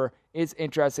rollover is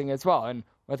interesting as well. And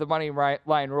with a money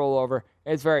line rollover,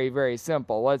 it's very, very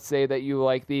simple. Let's say that you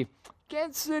like the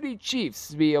Kansas City Chiefs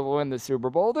to be able to win the Super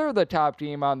Bowl. They're the top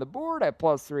team on the board at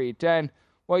plus 310.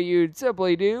 What you'd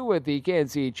simply do with the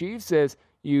Kansas City Chiefs is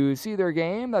you see their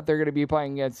game that they're going to be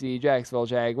playing against the Jacksonville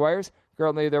Jaguars.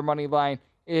 Currently, their money line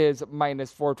is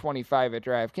minus 425 at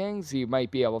DraftKings. You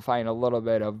might be able to find a little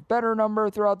bit of better number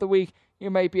throughout the week. You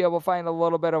might be able to find a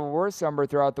little bit of a worse number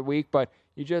throughout the week, but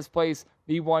you just place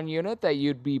the one unit that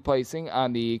you'd be placing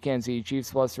on the Kansas City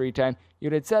Chiefs plus 310.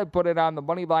 You'd instead put it on the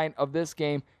money line of this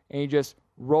game, and you just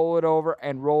roll it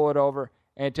over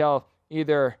until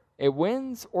either it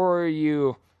wins or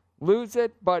you lose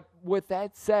it. But with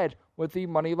that said, with the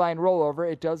money line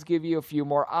rollover, it does give you a few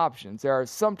more options. There are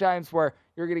some times where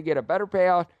you're going to get a better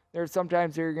payout. There are some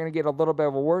times where you're going to get a little bit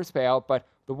of a worse payout. But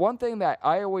the one thing that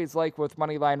I always like with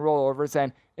money line rollovers,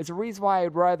 and it's a reason why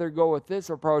I'd rather go with this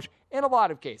approach in a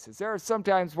lot of cases. There are some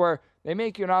times where they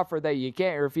make you an offer that you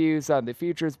can't refuse on the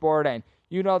futures board, and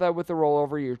you know that with the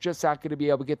rollover, you're just not going to be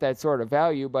able to get that sort of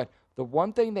value. But the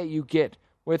one thing that you get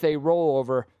with a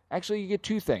rollover, actually you get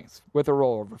two things with a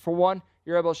rollover. For one,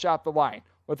 you're able to shop the line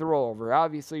with the rollover.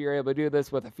 Obviously, you're able to do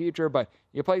this with a future, but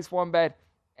you place one bet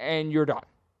and you're done.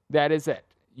 That is it.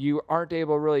 You aren't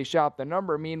able to really shop the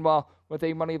number. Meanwhile, with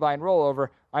a money line rollover,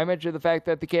 I mentioned the fact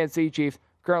that the Kansas City Chiefs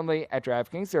currently at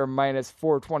DraftKings, they're minus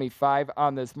 425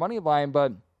 on this money line,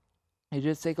 but you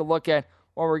just take a look at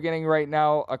what we're getting right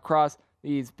now across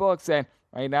these books, and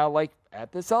right now, like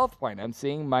at the South Point, I'm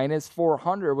seeing minus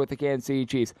 400 with the Kansas City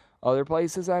Chiefs. Other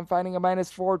places, I'm finding a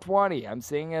minus 420. I'm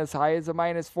seeing as high as a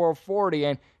minus 440,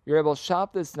 and you're able to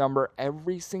shop this number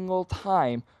every single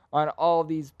time on all of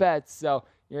these bets. So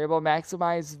you're able to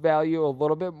maximize value a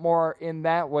little bit more in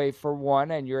that way, for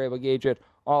one, and you're able to gauge it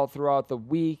all throughout the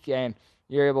week, and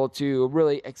you're able to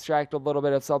really extract a little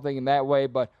bit of something in that way.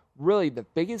 But really, the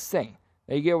biggest thing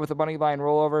that you get with the money line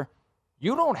rollover,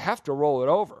 you don't have to roll it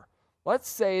over. Let's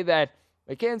say that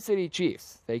the Kansas City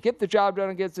Chiefs, they get the job done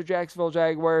against the Jacksonville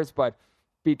Jaguars, but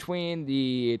between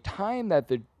the time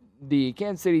that the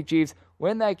Kansas City Chiefs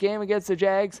win that game against the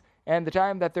Jags and the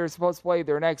time that they're supposed to play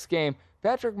their next game,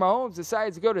 Patrick Mahomes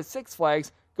decides to go to Six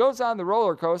Flags, goes on the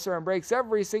roller coaster, and breaks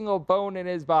every single bone in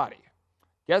his body.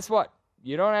 Guess what?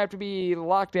 You don't have to be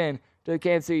locked in to the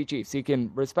Kansas City Chiefs. You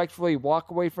can respectfully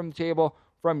walk away from the table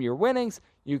from your winnings.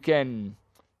 You can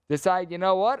decide, you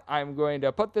know what, I'm going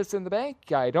to put this in the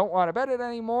bank. I don't want to bet it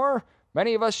anymore.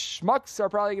 Many of us schmucks are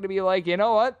probably going to be like, you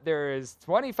know what, there's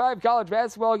 25 college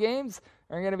basketball games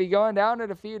that are going to be going down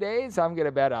in a few days. I'm going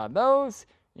to bet on those.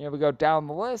 You know, we go down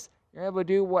the list. you're able to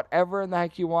do whatever in the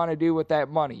heck you want to do with that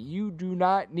money. You do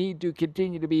not need to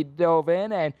continue to be dove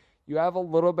in, and you have a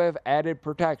little bit of added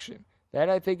protection. That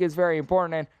I think is very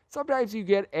important, and sometimes you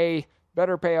get a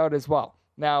better payout as well.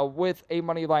 Now, with a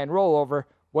money line rollover,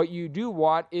 what you do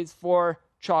want is for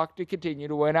chalk to continue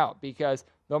to win out, because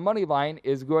the money line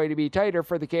is going to be tighter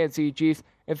for the Kansas City Chiefs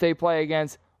if they play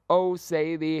against,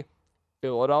 say, the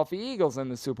Philadelphia Eagles in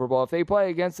the Super Bowl. If they play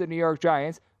against the New York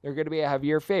Giants, they're going to be a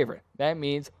heavier favorite. That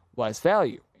means less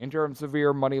value in terms of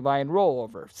your money line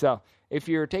rollover. So if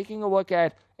you're taking a look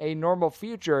at a normal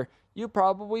future, you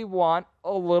probably want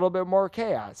a little bit more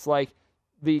chaos. Like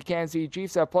the Kansas City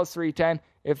Chiefs at plus 310,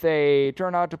 if they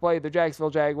turn out to play the Jacksonville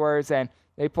Jaguars and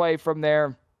they play from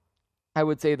there, I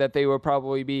would say that they would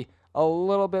probably be a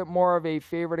little bit more of a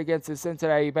favorite against the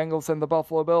Cincinnati Bengals and the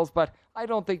Buffalo Bills, but I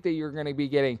don't think that you're going to be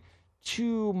getting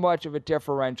too much of a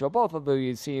differential. Both of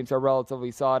these teams are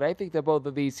relatively solid. I think that both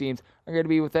of these teams are going to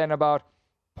be within about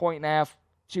 1.5,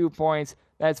 2 points.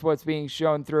 That's what's being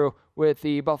shown through with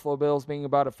the Buffalo Bills being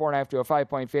about a 4.5 to a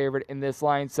 5-point favorite in this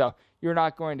line. So you're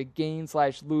not going to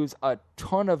gain/lose a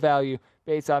ton of value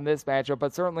based on this matchup,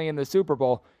 but certainly in the Super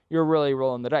Bowl, you're really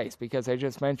rolling the dice because I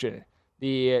just mentioned it.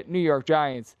 The New York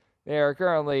Giants, they are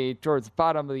currently towards the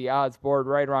bottom of the odds board,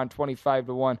 right around 25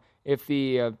 to 1. If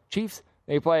the Chiefs,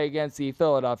 they play against the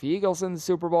Philadelphia Eagles in the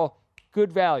Super Bowl,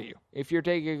 good value. If you're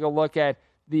taking a look at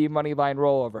the money line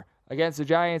rollover against the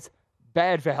Giants,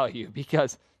 bad value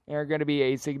because they're going to be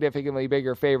a significantly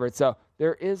bigger favorite. So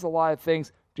there is a lot of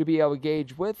things to be able to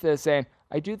gauge with this, and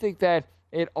I do think that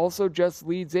it also just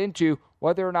leads into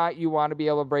whether or not you want to be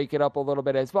able to break it up a little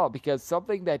bit as well, because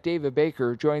something that David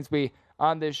Baker joins me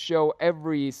on this show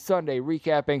every Sunday,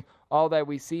 recapping all that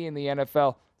we see in the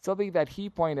NFL, something that he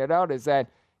pointed out is that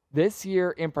this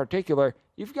year in particular,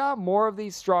 you've got more of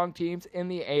these strong teams in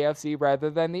the AFC rather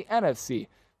than the NFC.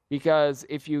 Because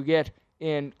if you get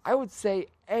in, I would say,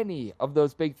 any of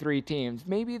those big three teams,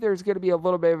 maybe there's going to be a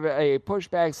little bit of a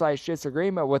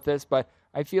pushback/disagreement with this, but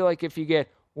I feel like if you get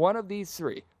one of these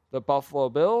three, the Buffalo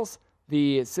Bills,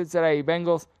 the Cincinnati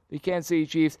Bengals, the Kansas City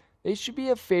Chiefs, they should be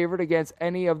a favorite against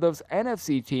any of those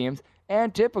NFC teams.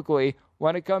 And typically,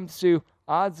 when it comes to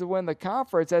odds to win the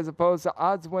conference as opposed to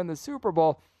odds to win the Super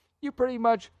Bowl, you pretty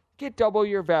much get double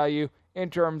your value in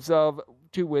terms of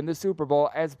to win the Super Bowl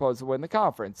as opposed to win the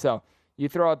conference. So you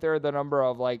throw out there the number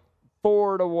of like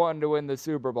 4 to 1 to win the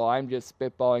Super Bowl. I'm just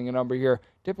spitballing a number here.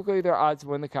 Typically, their odds to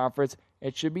win the conference,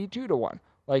 it should be 2 to 1.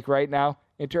 Like right now,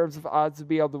 in terms of odds to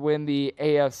be able to win the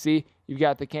AFC, you've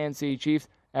got the Kansas City Chiefs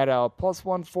at a plus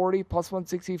 140, plus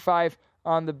 165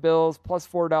 on the Bills, plus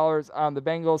 $4 on the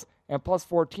Bengals, and plus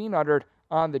 1,400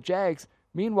 on the Jags.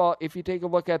 Meanwhile, if you take a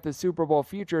look at the Super Bowl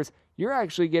futures, you're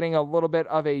actually getting a little bit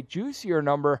of a juicier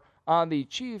number on the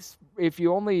Chiefs. If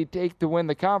you only take to win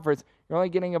the conference, you're only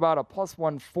getting about a plus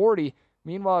 140.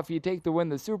 Meanwhile, if you take to win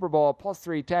the Super Bowl, a plus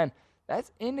 310,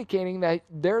 that's indicating that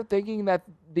they're thinking that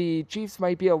the Chiefs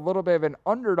might be a little bit of an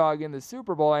underdog in the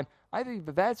Super Bowl, and I think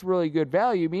that that's really good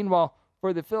value. Meanwhile,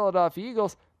 for the Philadelphia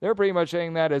Eagles, they're pretty much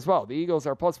saying that as well. The Eagles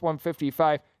are plus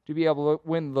 155 to be able to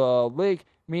win the league.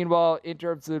 Meanwhile, in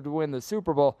terms of to win the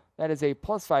Super Bowl, that is a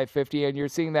plus 550, and you're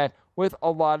seeing that with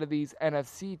a lot of these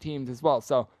NFC teams as well.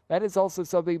 So that is also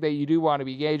something that you do want to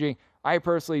be gauging. I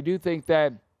personally do think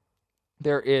that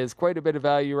there is quite a bit of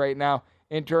value right now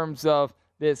in terms of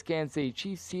this Kansas City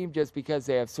Chiefs team just because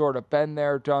they have sort of been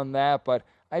there, done that, but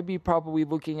I'd be probably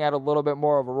looking at a little bit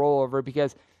more of a rollover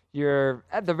because you're,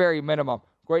 at the very minimum,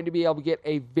 going to be able to get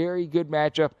a very good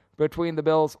matchup between the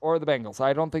Bills or the Bengals.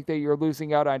 I don't think that you're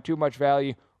losing out on too much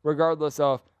value, regardless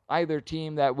of either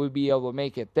team that would be able to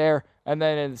make it there. And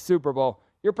then in the Super Bowl,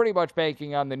 you're pretty much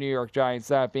banking on the New York Giants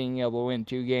not being able to win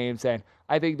 2 games. And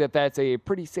I think that that's a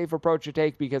pretty safe approach to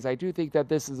take because I do think that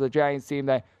this is a Giants team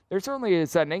that they're certainly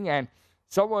ascending, and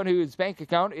someone whose bank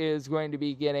account is going to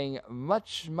be getting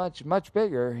much, much, much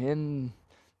bigger in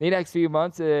the next few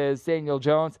months is Daniel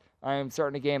Jones. I am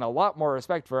starting to gain a lot more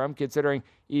respect for him, considering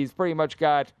he's pretty much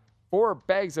got 4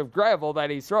 bags of gravel that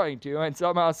he's throwing to, and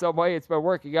somehow, some way, it's been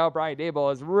working out. Brian Daboll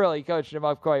has really coached him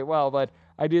up quite well, but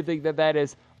I do think that that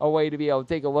is a way to be able to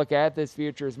take a look at this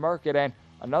futures market. And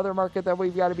another market that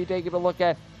we've got to be taking a look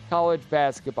at, college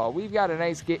basketball. We've got a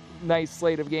nice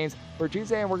slate of games for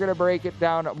Tuesday, and we're going to break it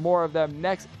down, more of them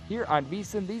next here on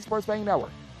VSiN, the Sports Betting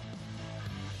Network.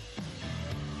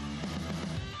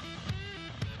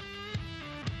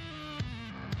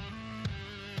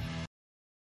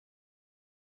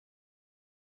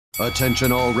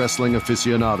 Attention all wrestling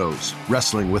aficionados.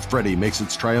 Wrestling with Freddie makes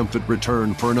its triumphant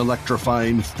return for an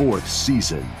electrifying 4th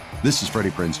season. This is Freddie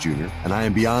Prinze Jr., and I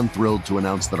am beyond thrilled to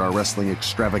announce that our wrestling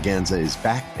extravaganza is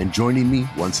back, and joining me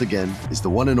once again is the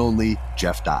one and only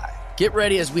Jeff Dye. Get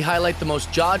ready as we highlight the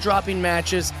most jaw-dropping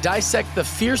matches, dissect the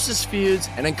fiercest feuds,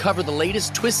 and uncover the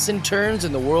latest twists and turns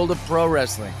in the world of pro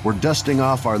wrestling. We're dusting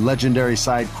off our legendary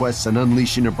side quests and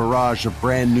unleashing a barrage of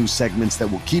brand new segments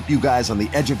that will keep you guys on the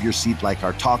edge of your seat like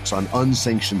our talks on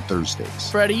Unsanctioned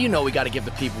Thursdays. Freddie, you know we got to give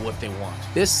the people what they want.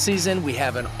 This season, we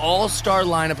have an all-star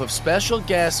lineup of special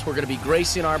guests who are going to be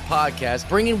gracing our podcast,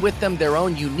 bringing with them their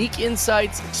own unique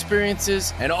insights,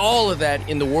 experiences, and all of that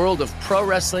in the world of pro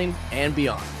wrestling and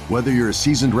beyond. Whether you're a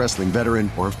seasoned wrestling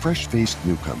veteran or a fresh-faced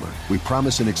newcomer, we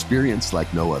promise an experience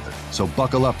like no other. So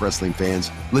buckle up, wrestling fans.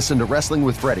 Listen to Wrestling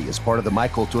with Freddie as part of the My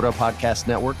Cultura Podcast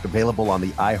Network, available on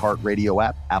the iHeartRadio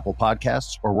app, Apple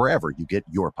Podcasts, or wherever you get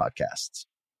your podcasts.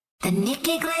 The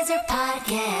Nikki Glaser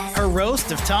Podcast. Her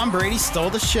roast of Tom Brady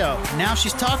stole the show. Now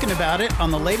she's talking about it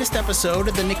on the latest episode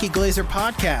of the Nikki Glaser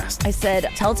Podcast. I said,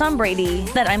 tell Tom Brady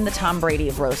that I'm the Tom Brady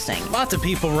of roasting. Lots of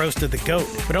people roasted the GOAT,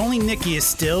 but only Nikki is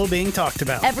still being talked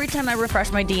about. Every time I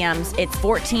refresh my DMs, it's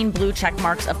 14 blue check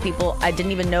marks of people I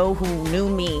didn't even know who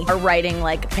knew me are writing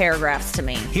like paragraphs to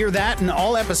me. Hear that in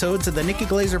all episodes of the Nikki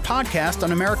Glaser Podcast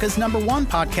on America's #1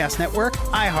 podcast network,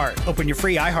 iHeart. Open your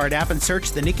free iHeart app and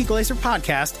search the Nikki Glaser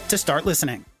Podcast to start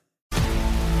listening.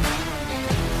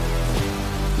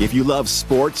 If you love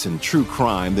sports and true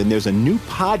crime, then there's a new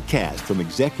podcast from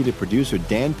executive producer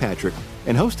Dan Patrick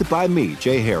and hosted by me,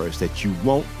 Jay Harris, that you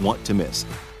won't want to miss.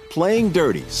 Playing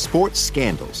Dirty: Sports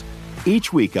Scandals.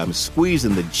 Each week, I'm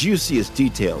squeezing the juiciest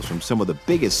details from some of the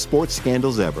biggest sports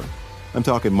scandals ever. I'm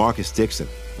talking Marcus Dixon,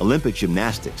 Olympic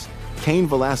gymnastics, Cain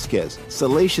Velasquez,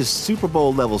 salacious Super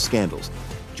Bowl-level scandals.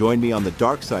 Join me on the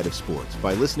dark side of sports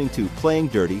by listening to Playing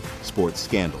Dirty: Sports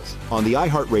Scandals on the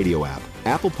iHeartRadio app,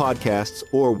 Apple Podcasts,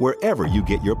 or wherever you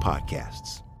get your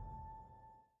podcasts.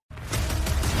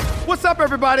 What's up,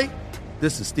 everybody?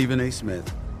 This is Stephen A. Smith.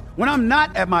 When I'm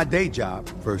not at my day job,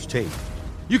 First Take,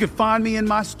 you can find me in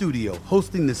my studio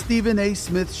hosting the Stephen A.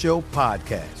 Smith Show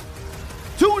podcast.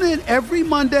 Tune in every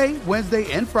Monday, Wednesday,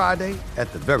 and Friday,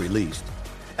 at the very least,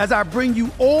 as I bring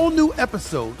you all new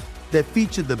episodes that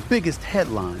feature the biggest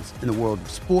headlines in the world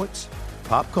of sports,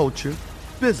 pop culture,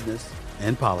 business,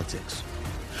 and politics.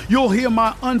 You'll hear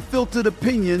my unfiltered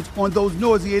opinions on those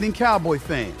nauseating Cowboy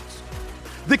fans,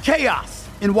 the chaos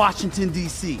in Washington,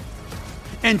 D.C.,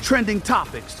 and trending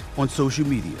topics on social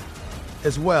media,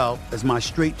 as well as my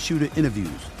straight shooter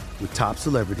interviews with top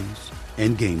celebrities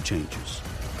and game changers.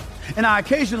 And I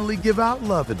occasionally give out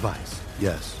love advice.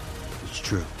 Yes, it's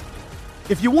true.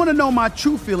 If you want to know my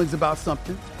true feelings about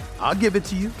something, I'll give it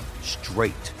to you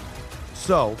straight.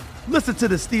 So, listen to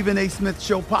the Stephen A. Smith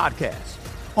Show podcast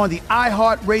on the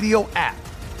iHeartRadio app,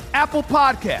 Apple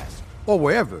Podcasts, or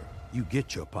wherever you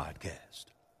get your podcast.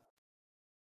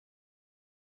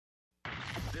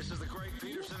 This is the Greg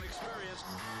Peterson experience.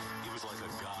 He was like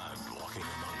a god walking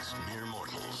amongst mere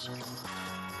mortals.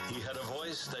 He had a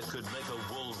voice that could make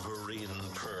a Wolverine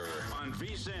purr. On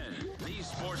VSiN, the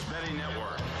Sports Betting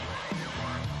Network.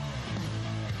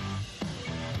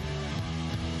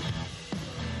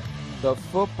 The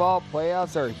football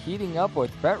playoffs are heating up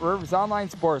with BetRivers Online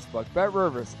Sportsbook.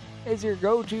 BetRivers is your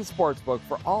go-to sportsbook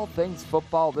for all things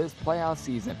football this playoff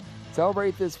season.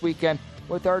 Celebrate this weekend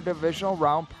with our divisional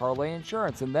round parlay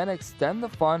insurance, and then extend the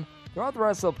fun throughout the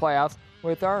rest of the playoffs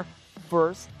with our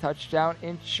first touchdown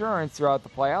insurance throughout the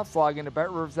playoffs. Log into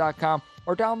BetRivers.com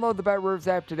or download the BetRivers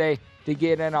app today to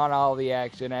get in on all the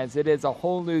action, as it is a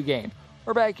whole new game.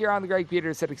 We're back here on the Greg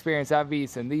Peterson Experience on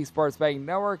VSiN, the Sports Betting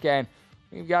Network, and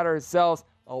we've got ourselves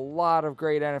a lot of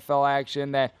great NFL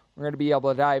action that we're going to be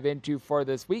able to dive into for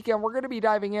this weekend. We're going to be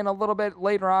diving in a little bit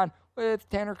later on with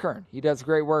Tanner Kern. He does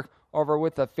great work over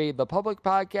with the Fade the Public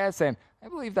podcast, and I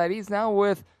believe that he's now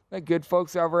with the good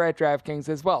folks over at DraftKings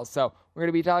as well. So we're going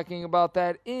to be talking about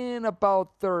that in about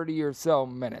 30 or so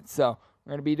minutes. So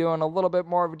we're going to be doing a little bit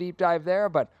more of a deep dive there,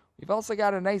 but we've also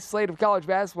got a nice slate of college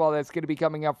basketball that's going to be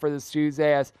coming up for this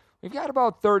Tuesday, as we've got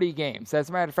about 30 games. As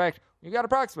a matter of fact, we've got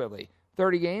approximately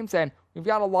 30 games, and we've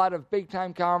got a lot of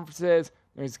big-time conferences.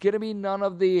 There's going to be none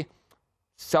of the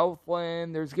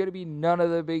Southland. There's going to be none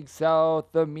of the Big South,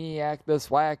 the MEAC, the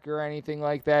SWAC, or anything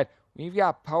like that. We've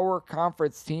got power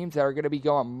conference teams that are going to be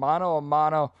going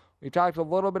mano-a-mano. We talked a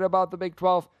little bit about the Big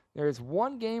 12. There's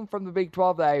one game from the Big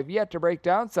 12 that I have yet to break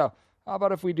down, so how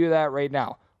about if we do that right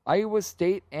now? Iowa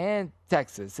State and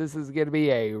Texas. This is going to be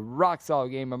a rock-solid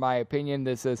game, in my opinion.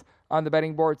 This is on the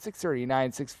betting board,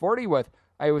 639, 640 with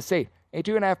Iowa State, a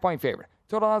 2.5-point favorite.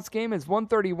 Total on this game is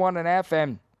 131.5,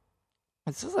 and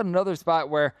this is another spot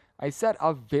where I set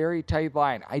a very tight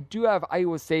line. I do have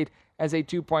Iowa State as a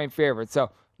 2-point favorite, so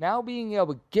now being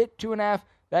able to get 2.5,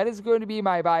 that is going to be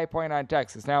my buy point on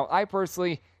Texas. Now, I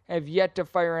personally have yet to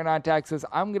fire in on Texas.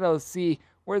 I'm going to see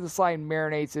where the line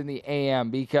marinates in the AM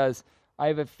because I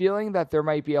have a feeling that there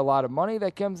might be a lot of money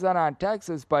that comes in on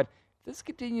Texas, but if this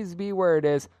continues to be where it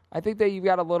is, I think that you've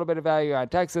got a little bit of value on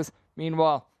Texas.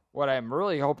 Meanwhile, what I'm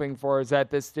really hoping for is that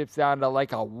this dips down to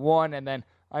like a 1, and then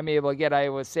I'm able to get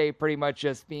Iowa State pretty much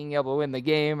just being able to win the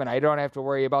game, and I don't have to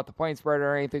worry about the point spread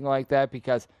or anything like that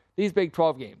because these Big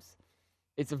 12 games,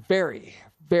 it's very,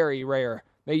 very rare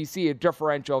that you see a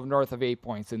differential of north of 8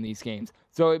 points in these games.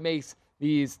 So it makes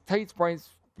these tight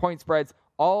point spreads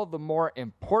all the more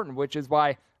important, which is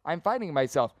why I'm finding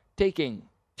myself taking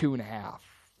 2.5,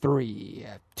 3,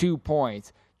 2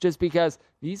 points, just because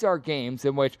these are games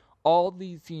in which all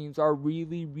these teams are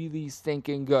really, really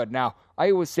stinking good. Now,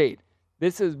 Iowa State,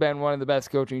 this has been one of the best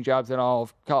coaching jobs in all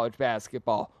of college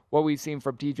basketball, what we've seen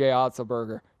from TJ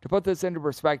Otzelberger. To put this into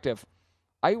perspective,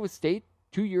 Iowa State,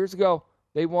 2 years ago,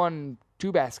 they won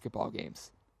 2 basketball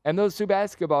games. And those 2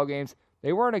 basketball games,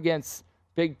 they weren't against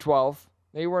Big 12.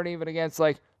 They weren't even against,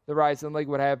 like, the Ryzen League,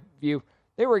 what have you.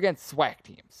 They were against SWAC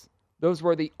teams. Those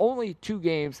were the only 2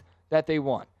 games that they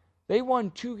won. They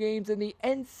won 2 games in the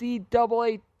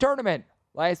NCAA tournament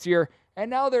last year, and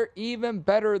now they're even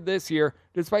better this year,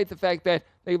 despite the fact that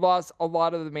they lost a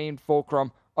lot of the main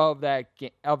fulcrum of that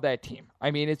team.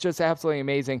 I mean, it's just absolutely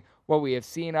amazing what we have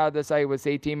seen out of this Iowa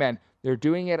State team, and they're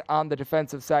doing it on the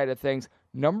defensive side of things.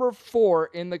 Number 4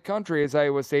 in the country is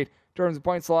Iowa State in terms of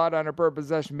points allowed on a per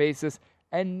possession basis,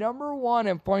 and number 1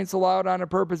 in points allowed on a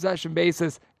per possession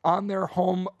basis on their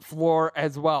home floor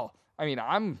as well. I mean,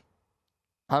 I'm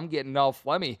getting all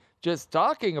phlegmy just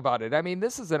talking about it. I mean,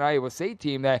 this is an Iowa State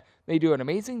team that they do an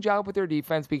amazing job with their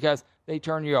defense because they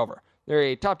turn you over. They're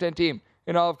a top 10 team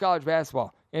in all of college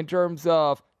basketball in terms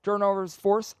of turnovers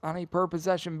forced on a per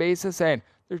possession basis, and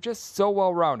they're just so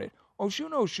well rounded.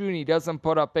 Oshun Oshuni doesn't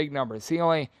put up big numbers. He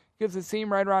only gives his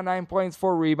team right around 9 points,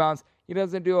 4 rebounds. He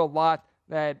doesn't do a lot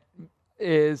that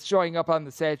is showing up on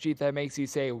the stat sheet that makes you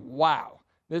say, wow,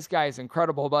 this guy is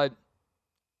incredible. But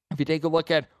if you take a look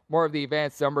at more of the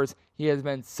advanced numbers, he has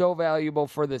been so valuable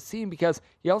for this team because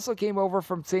he also came over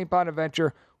from St.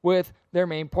 Bonaventure with their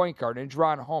main point guard, and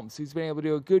Jaron Holmes, who's been able to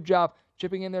do a good job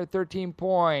chipping in their 13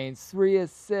 points, 3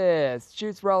 assists,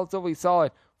 shoots relatively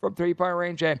solid from three-point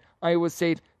range, and Iowa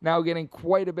State now getting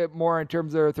quite a bit more in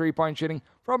terms of their three-point shooting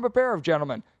from a pair of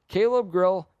gentlemen, Caleb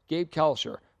Grill, Gabe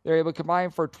Kelscher. They're able to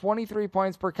combine for 23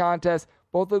 points per contest.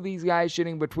 Both of these guys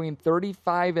shooting between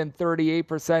 35 and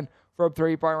 38% from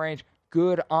three-point range.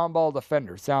 Good on-ball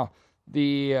defenders. Now,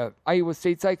 the Iowa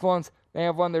State Cyclones, they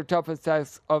have one of their toughest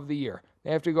tests of the year.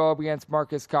 They have to go up against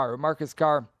Marcus Carr. Marcus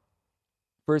Carr,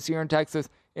 first year in Texas,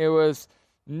 it was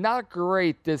not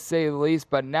great to say the least,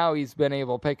 but now he's been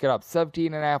able to pick it up.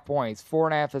 17.5 points,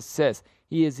 4.5 assists.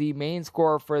 He is the main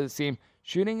scorer for the team,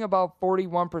 shooting about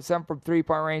 41% from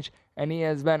three-point range, and he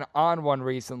has been on one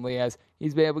recently as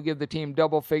he's been able to give the team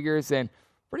double figures in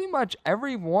pretty much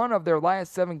every one of their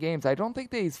last 7 games. I don't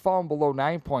think that he's fallen below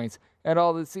 9 points at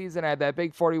all this season. Had that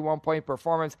big 41-point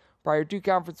performance prior to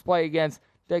conference play against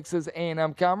Texas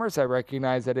A&M Commerce. I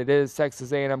recognize that it is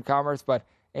Texas A&M Commerce, but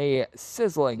a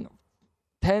sizzling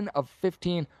 10 of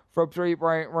 15 from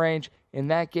three-point range in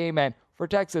that game. And for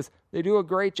Texas, they do a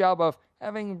great job of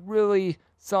having really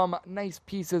some nice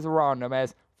pieces around them.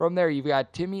 As from there, you've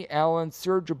got Timmy Allen,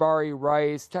 Sir-Jabari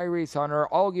Rice, Tyrese Hunter,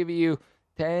 all give you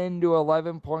 10 to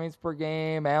 11 points per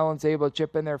game. Allen's able to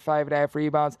chip in their 5.5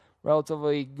 rebounds.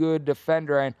 Relatively good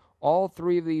defender. And all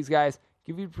 3 of these guys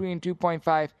give you between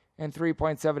 2.5 and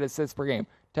 3.7 assists per game.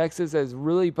 Texas has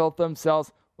really built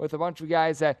themselves with a bunch of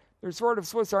guys that they're sort of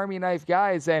Swiss Army knife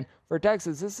guys. And for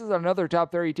Texas, this is another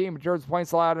top 30 team in terms of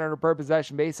points allowed on a per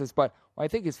possession basis. But what I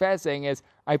think is fascinating is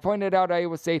I pointed out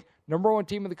Iowa State, number 1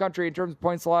 team in the country in terms of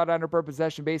points allowed on a per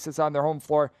possession basis on their home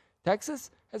floor.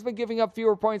 Texas has been giving up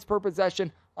fewer points per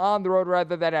possession on the road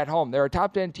rather than at home. They're a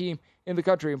top 10 team in the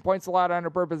country in points allowed on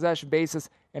a per possession basis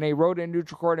in a road and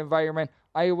neutral court environment.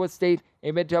 Iowa State,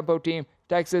 a mid-tempo team.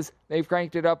 Texas, they've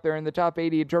cranked it up. They're in the top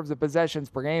 80 in terms of possessions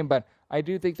per game, but I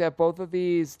do think that both of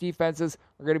these defenses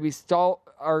are going to be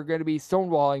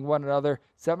stonewalling one another.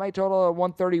 Set my total at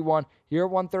 131. Here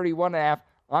at 131.5.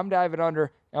 I'm diving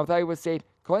under. Now with Iowa State,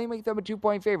 can only make them a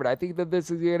 2-point favorite. I think that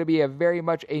this is going to be a very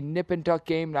much a nip-and-tuck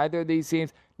game. Neither of these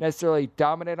teams necessarily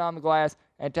dominant on the glass.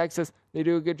 And Texas, they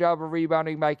do a good job of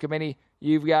rebounding by committee.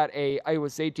 You've got a Iowa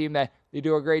State team that they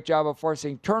do a great job of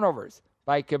forcing turnovers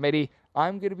by committee.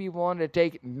 I'm going to be willing to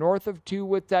take north of 2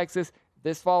 with Texas. If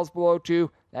this falls below 2,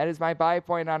 that is my buy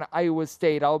point on Iowa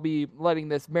State. I'll be letting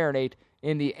this marinate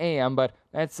in the AM. But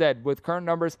that said, with current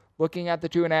numbers, looking at the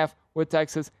 2.5 with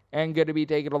Texas and going to be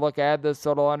taking a look at this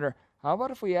total under. How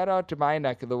about if we head out to my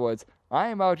neck of the woods? I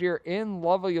am out here in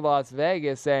lovely Las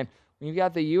Vegas, and we've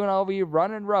got the UNLV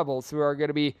running Rebels who are going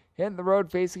to be hitting the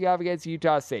road facing off against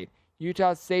Utah State.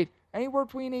 Utah State, anywhere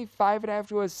between a 5.5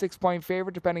 to a 6-point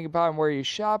favorite, depending upon where you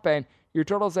shop, and your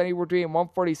total's anywhere between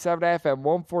 147.5 and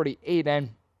 148, and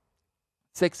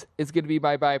 6 is going to be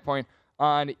my buy point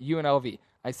on UNLV.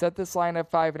 I set this line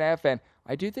at 5.5, and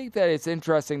I do think that it's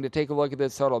interesting to take a look at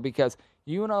this total because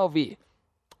UNLV,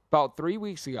 about 3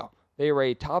 weeks ago, they were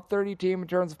a top 30 team in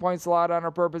terms of points allowed on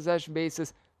a per possession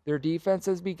basis. Their defense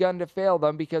has begun to fail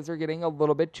them because they're getting a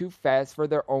little bit too fast for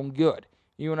their own good.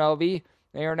 UNLV,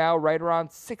 they are now right around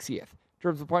 60th in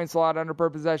terms of points allowed on a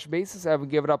per possession basis, having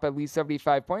given up at least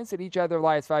 75 points in each of their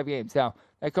last 5 games. Now,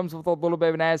 that comes with a little bit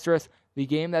of an asterisk. The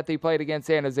game that they played against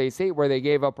San Jose State, where they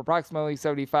gave up approximately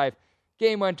 75,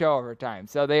 game went to overtime.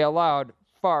 So they allowed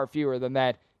far fewer than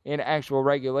that in actual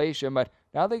regulation. But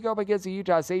now they go up against a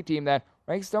Utah State team that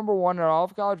ranks number 1 in all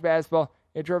of college basketball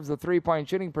in terms of three-point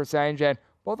shooting percentage. And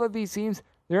both of these teams,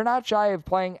 they're not shy of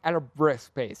playing at a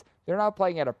brisk pace. They're not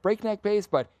playing at a breakneck pace,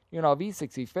 but UNLV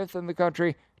 65th in the country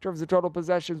in terms of total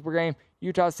possessions per game.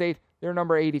 Utah State, they're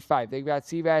number 85. They've got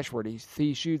Steve Ashford. He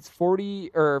shoots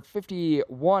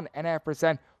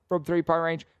 51.5% from three-point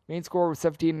range. Main scorer with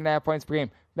 17.5 points per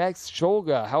game. Max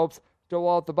Scholga helps dole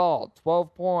out the ball.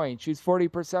 12 points, shoots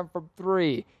 40% from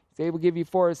three. He's able to give you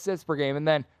 4 assists per game. And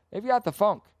then they've got the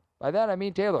Funk. By that, I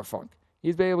mean Taylor Funk.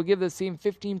 He's been able to give this team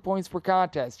 15 points per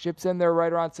contest. Chips in there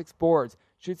right around 6 boards.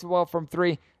 Shoots well from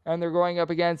three. And they're going up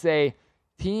against a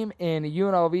team in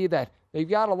UNLV that they've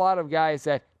got a lot of guys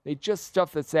that they just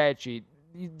stuffed the stat sheet.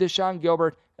 Deshaun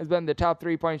Gilbert has been the top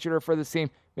three-point shooter for this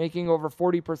team, making over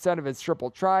 40% of his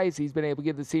triple tries. He's been able to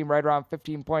give the team right around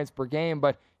 15 points per game.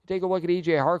 But take a look at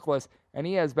E.J. Harkless, and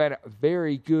he has been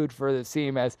very good for this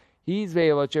team as he's been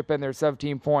able to chip in their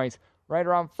 17 points, right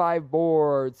around 5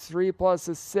 boards, 3+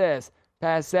 assists.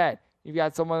 Past that, you've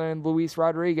got someone in Luis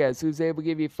Rodriguez who's able to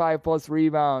give you 5+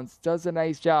 rebounds, does a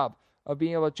nice job of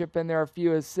being able to chip in there a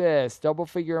few assists,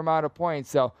 double-figure amount of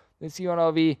points. So this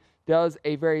UNLV does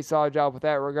a very solid job with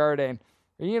that regard. And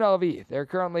UNLV, they're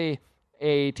currently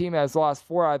a team that has lost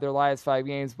 4 out of their last 5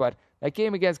 games, but that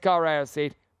game against Colorado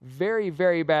State, very,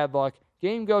 very bad luck.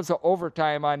 Game goes to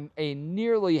overtime on a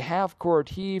nearly half-court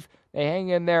heave. They hang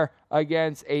in there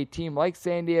against a team like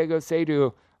San Diego State,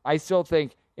 who I still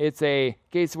think it's a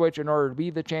case of which in order to be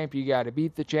the champ, you got to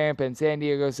beat the champ, and San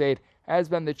Diego State has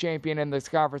been the champion in this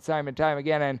conference time and time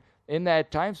again, and in that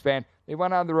time span, they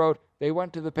went on the road, they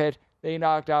went to the pit, they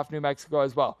knocked off New Mexico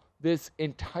as well. This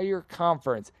entire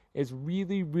conference is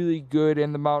really, really good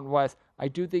in the Mountain West. I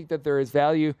do think that there is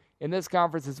value in this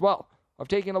conference as well of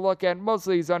taking a look at most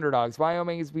of these underdogs.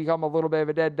 Wyoming has become a little bit of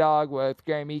a dead dog with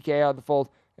Graham Ike out of the fold.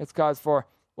 It's caused for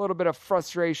a little bit of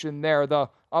frustration there, though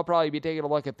I'll probably be taking a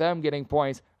look at them getting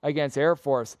points against Air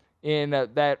Force in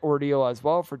that ordeal as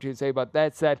well for Tuesday. But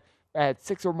that said, at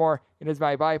 6 or more, it is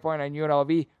my buy point on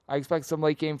UNLV. I expect some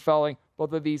late game felling.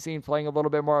 Both of these teams playing a little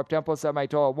bit more up-tempo, set my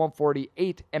total at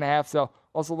 148.5. So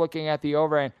also looking at the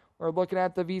over, and we're looking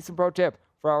at the VSiN Pro Tip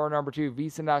for hour number 2,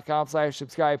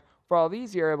 VSiN.com/subscribe. For all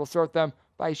these, you're able to sort them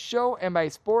by show and by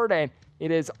sport, and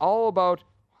it is all about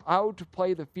how to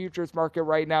play the futures market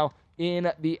right now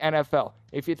in the NFL.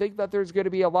 If you think that there's going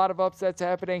to be a lot of upsets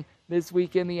happening this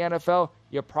week in the NFL,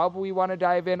 you probably want to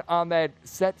dive in on that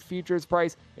set futures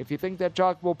price. If you think that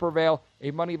chalk will prevail,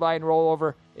 a money line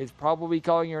rollover is probably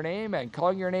calling your name, and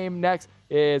calling your name next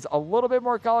is a little bit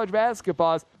more college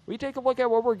basketball. We take a look at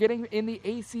what we're getting in the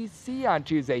ACC on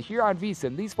Tuesday here on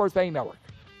VSiN, the Sports Betting Network.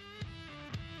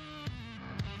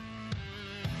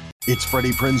 It's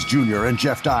Freddie Prinze Jr. and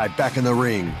Jeff Dye back in the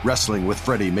ring. Wrestling with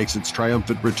Freddie makes its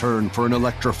triumphant return for an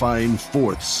electrifying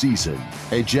 4th season.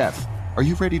 Hey, Jeff, are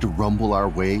you ready to rumble our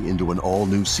way into an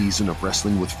all-new season of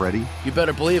Wrestling with Freddie? You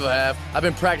better believe I have. I've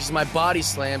been practicing my body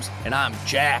slams, and I'm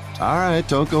jacked. All right,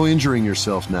 don't go injuring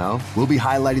yourself now. We'll be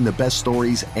highlighting the best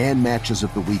stories and matches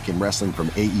of the week in wrestling from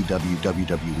AEW,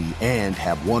 WWE, and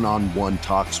have one-on-one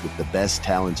talks with the best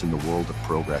talents in the world of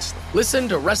pro wrestling. Listen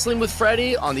to Wrestling with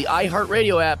Freddie on the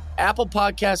iHeartRadio app, Apple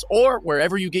Podcasts, or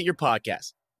wherever you get your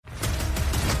podcasts.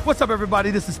 What's up,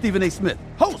 everybody? This is Stephen A. Smith,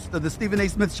 host of the Stephen A.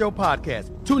 Smith Show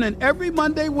podcast. Tune in every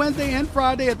Monday, Wednesday, and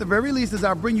Friday at the very least as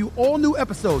I bring you all new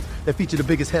episodes that feature the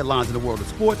biggest headlines in the world of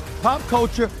sports, pop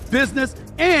culture, business,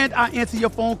 and I answer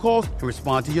your phone calls and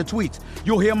respond to your tweets.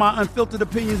 You'll hear my unfiltered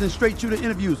opinions and straight-shooter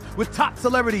interviews with top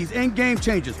celebrities and game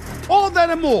changers. All that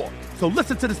and more. So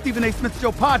listen to the Stephen A. Smith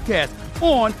Show podcast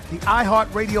on the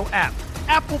iHeartRadio app,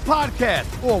 Apple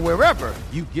Podcasts, or wherever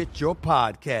you get your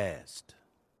podcast.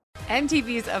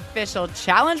 MTV's official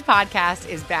Challenge podcast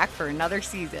is back for another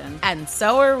season. And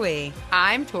so are we.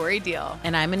 I'm Tori Deal.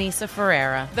 And I'm Anissa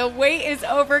Ferreira. The wait is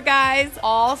over, guys.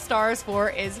 All Stars 4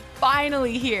 is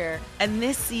finally here. And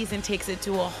this season takes it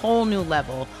to a whole new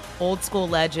level. Old school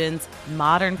legends,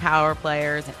 modern power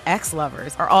players, and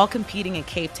ex-lovers are all competing in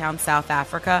Cape Town, South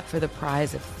Africa for the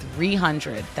prize of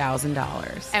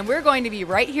 $300,000. And we're going to be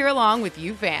right here along with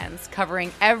you fans,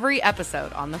 covering every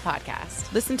episode on the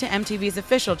podcast. Listen to MTV's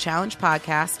official Challenge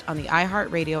podcast on the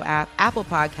iHeartRadio app, Apple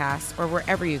Podcasts, or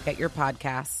wherever you get your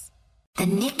podcasts. The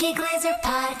Nikki Glaser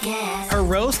Podcast. Her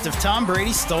roast of Tom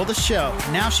Brady stole the show.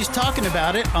 Now she's talking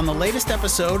about it on the latest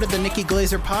episode of the Nikki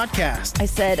Glaser Podcast. I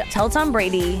said, tell Tom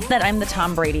Brady that I'm the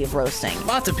Tom Brady of roasting.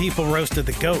 Lots of people roasted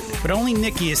the GOAT, but only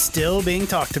Nikki is still being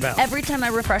talked about. Every time I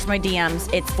refresh my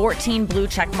DMs, it's 14 blue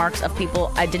check marks of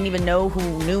people I didn't even know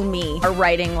who knew me are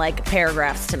writing like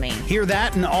paragraphs to me. Hear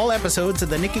that in all episodes of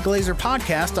the Nikki Glaser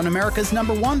Podcast on America's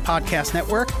 #1 podcast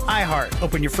network, iHeart.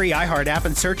 Open your free iHeart app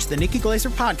and search the Nikki Glaser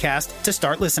Podcast to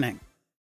start listening.